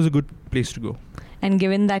 I thought it was a good place to go. And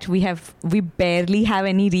given that we barely have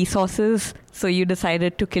any resources, so you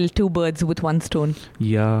decided to kill 2 birds with 1 stone.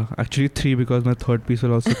 Yeah, actually 3, because my third piece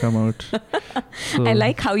will also come out. So. I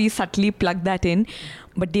like how you subtly plug that in.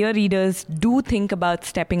 But dear readers, do think about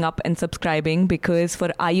stepping up and subscribing, because for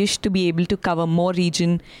Ayush to be able to cover more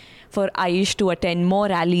region, for Ayush to attend more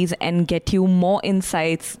rallies and get you more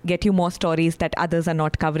insights, get you more stories that others are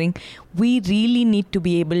not covering, we really need to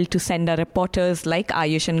be able to send our reporters like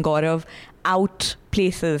Ayush and Gaurav out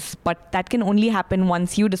places. But that can only happen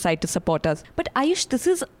once you decide to support us. But Ayush, this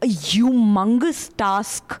is a humongous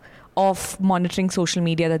task of monitoring social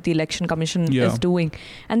media that the Election Commission is doing.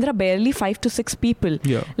 And there are barely 5 to 6 people.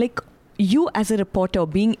 Yeah. Like, you as a reporter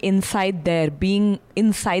being inside there, being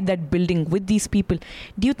inside that building with these people,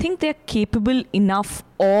 do you think they're capable enough,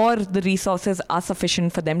 or the resources are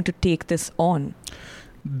sufficient for them to take this on?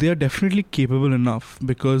 They are definitely capable enough,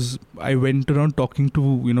 because I went around talking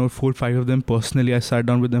to 4 or 5 of them personally. I sat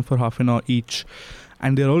down with them for half an hour each,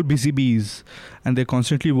 and they're all busy bees and they're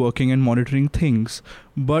constantly working and monitoring things.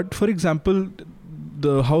 But for example,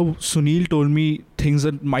 how Sunil told me things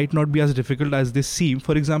that might not be as difficult as they seem.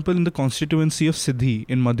 For example, in the constituency of Siddhi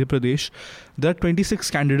in Madhya Pradesh, there are 26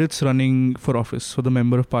 candidates running for office for the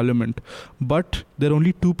Member of Parliament. But there are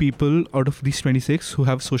only 2 people out of these 26 who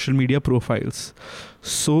have social media profiles.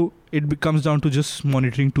 So it comes down to just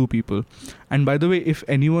monitoring 2 people. And by the way, if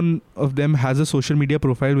any one of them has a social media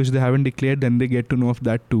profile which they haven't declared, then they get to know of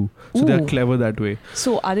that too. So they are clever that way.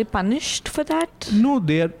 So are they punished for that? No,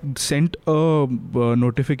 they are sent a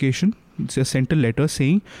notification. They sent a letter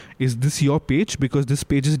saying, is this your page? Because this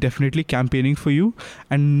page is definitely campaigning for you.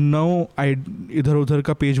 And now idhar udhar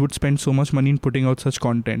ka page would spend so much money in putting out such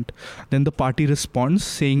content. Then the party responds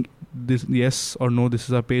saying, this, yes or no, this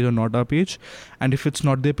is our page or not our page. And if it's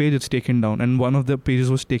not their page, it's taken down. And one of the pages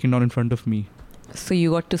was taken down in front of me. So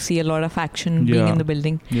you got to see a lot of action being in the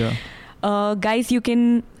building. Yeah. Guys, you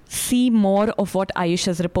can see more of what Ayush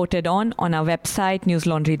has reported on our website,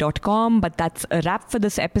 newslaundry.com. But that's a wrap for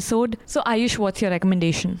this episode. So Ayush, what's your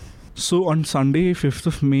recommendation? So on Sunday, 5th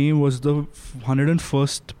of May, was the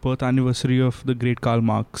 101st birth anniversary of the great Karl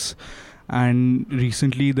Marx. And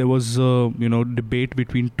recently there was a debate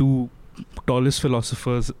between 2 tallest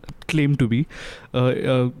philosophers, claim to be,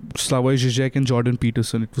 Slavoj Žižek and Jordan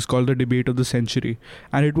Peterson. It was called the debate of the century,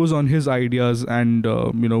 and it was on his ideas and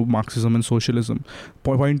Marxism and socialism.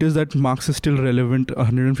 Point is that Marx is still relevant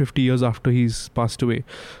 150 years after he's passed away.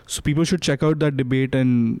 So people should check out that debate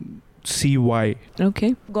and see why.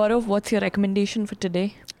 Okay. Gaurav, what's your recommendation for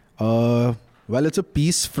today? Well, it's a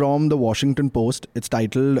piece from the Washington Post. It's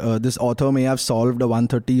titled, This Author May Have Solved a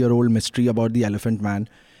 130-Year-Old Mystery About the Elephant Man.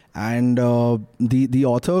 And the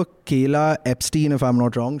author, Kayla Epstein, if I'm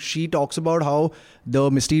not wrong, she talks about how the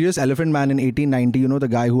mysterious elephant man in 1890, the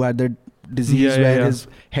guy who had the disease where his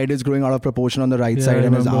head is growing out of proportion on the right side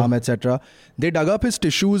and his arm, etc. They dug up his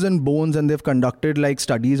tissues and bones and they've conducted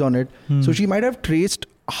studies on it. So she might have traced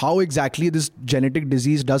how exactly this genetic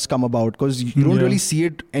disease does come about, because you don't really see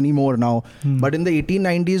it anymore now. But in the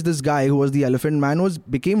 1890s, this guy who was the elephant man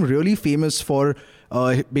became really famous for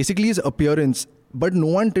basically his appearance. But no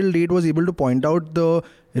one till date was able to point out the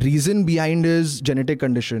reason behind his genetic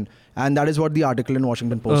condition. And that is what the article in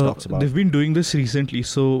Washington Post talks about. They've been doing this recently.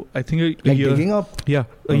 So I think a year, digging up? Yeah.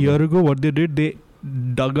 A year ago, what they did, they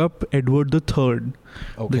dug up Edward III,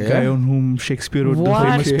 the guy on whom Shakespeare wrote the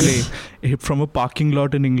famous play, from a parking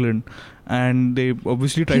lot in England. And they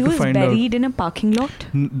obviously tried to find out. He was buried in a parking lot?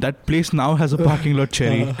 That place now has a parking lot,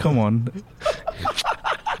 Cherry. Come on.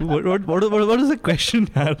 What is the question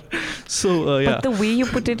here? So, But the way you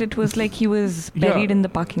put it, it was like he was buried in the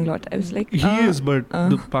parking lot. I was like, he is, but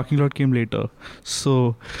the parking lot came later.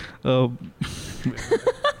 So,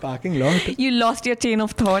 parking lot? You lost your chain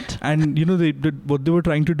of thought. And what they were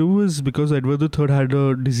trying to do is, because Edward III had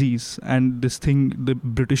a disease, and this thing, the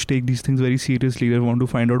British take these things very seriously. They want to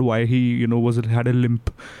find out why he had a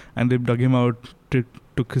limp, and they dug him out,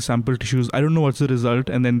 took his sample tissues. I don't know what's the result,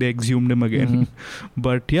 and then they exhumed him again.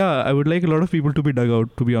 But yeah, I would like a lot of people to be dug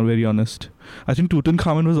out, to be very honest. I think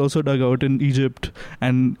Tutankhamun was also dug out in Egypt,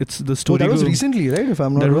 and it's the story. That was recently, right? If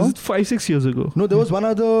I'm not wrong. That was 5-6 years ago. No, there was one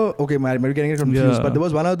other. Okay, I'm getting it confused. But there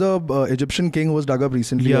was one other Egyptian king who was dug up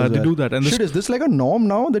recently. Yeah, they do that. And is this like a norm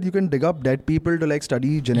now that you can dig up dead people to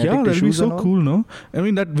study genetic tissues? Yeah, that'd be so cool, no? I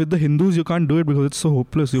mean, that with the Hindus you can't do it because it's so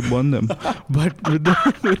hopeless. You burn them. But with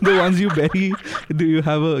the ones you bury, you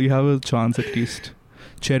have a chance at least.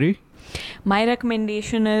 Cherry? My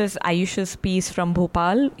recommendation is Ayush's piece from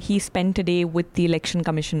Bhopal. He spent a day with the Election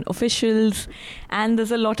Commission officials, and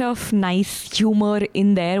there's a lot of nice humor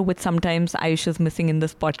in there, which sometimes Ayush is missing in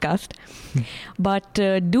this podcast. But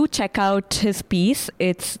do check out his piece.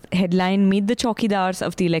 It's headline, Meet the Chowkidars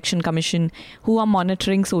of the Election Commission who are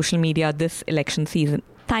monitoring social media this election season.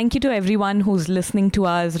 Thank you to everyone who's listening to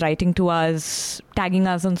us, writing to us, tagging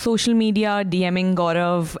us on social media, DMing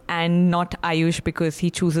Gaurav and not Ayush because he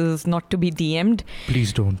chooses not to be DM'd.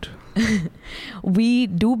 Please don't. We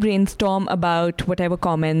do brainstorm about whatever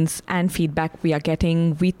comments and feedback we are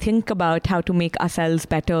getting. We think about how to make ourselves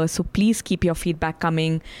better. So please keep your feedback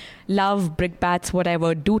coming. Love, brickbats,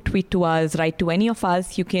 whatever. Do tweet to us, write to any of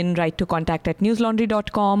us. You can write to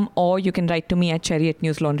contact@newslaundry.com or you can write to me at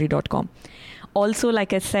cherry@newslaundry.com. Also,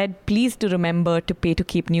 like I said, please do remember to pay to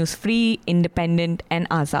keep news free, independent and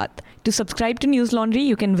azad. To subscribe to News Laundry,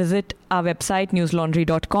 you can visit our website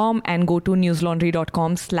newslaundry.com and go to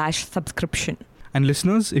newslaundry.com/subscription. And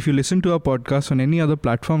listeners, if you listen to our podcast on any other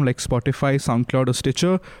platform like Spotify, SoundCloud or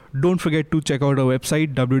Stitcher, don't forget to check out our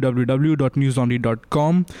website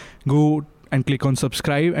www.newslaundry.com. Go and click on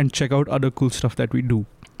subscribe and check out other cool stuff that we do.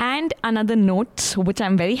 And another note, which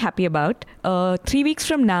I'm very happy about, 3 weeks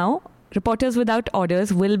from now, Reporters Without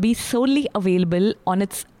Orders will be solely available on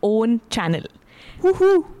its own channel.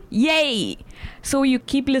 Woohoo! Yay! So you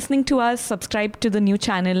keep listening to us, subscribe to the new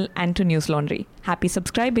channel and to News Laundry. Happy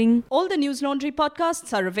subscribing. All the News Laundry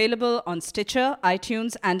podcasts are available on Stitcher,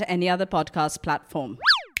 iTunes and any other podcast platform.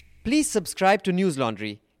 Please subscribe to News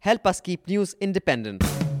Laundry. Help us keep news independent.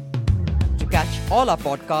 To catch all our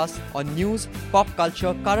podcasts on news, pop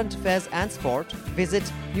culture, current affairs and sport, visit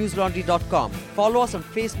newslaundry.com. Follow us on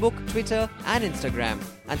Facebook, Twitter and Instagram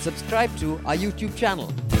and subscribe to our YouTube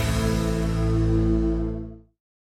channel.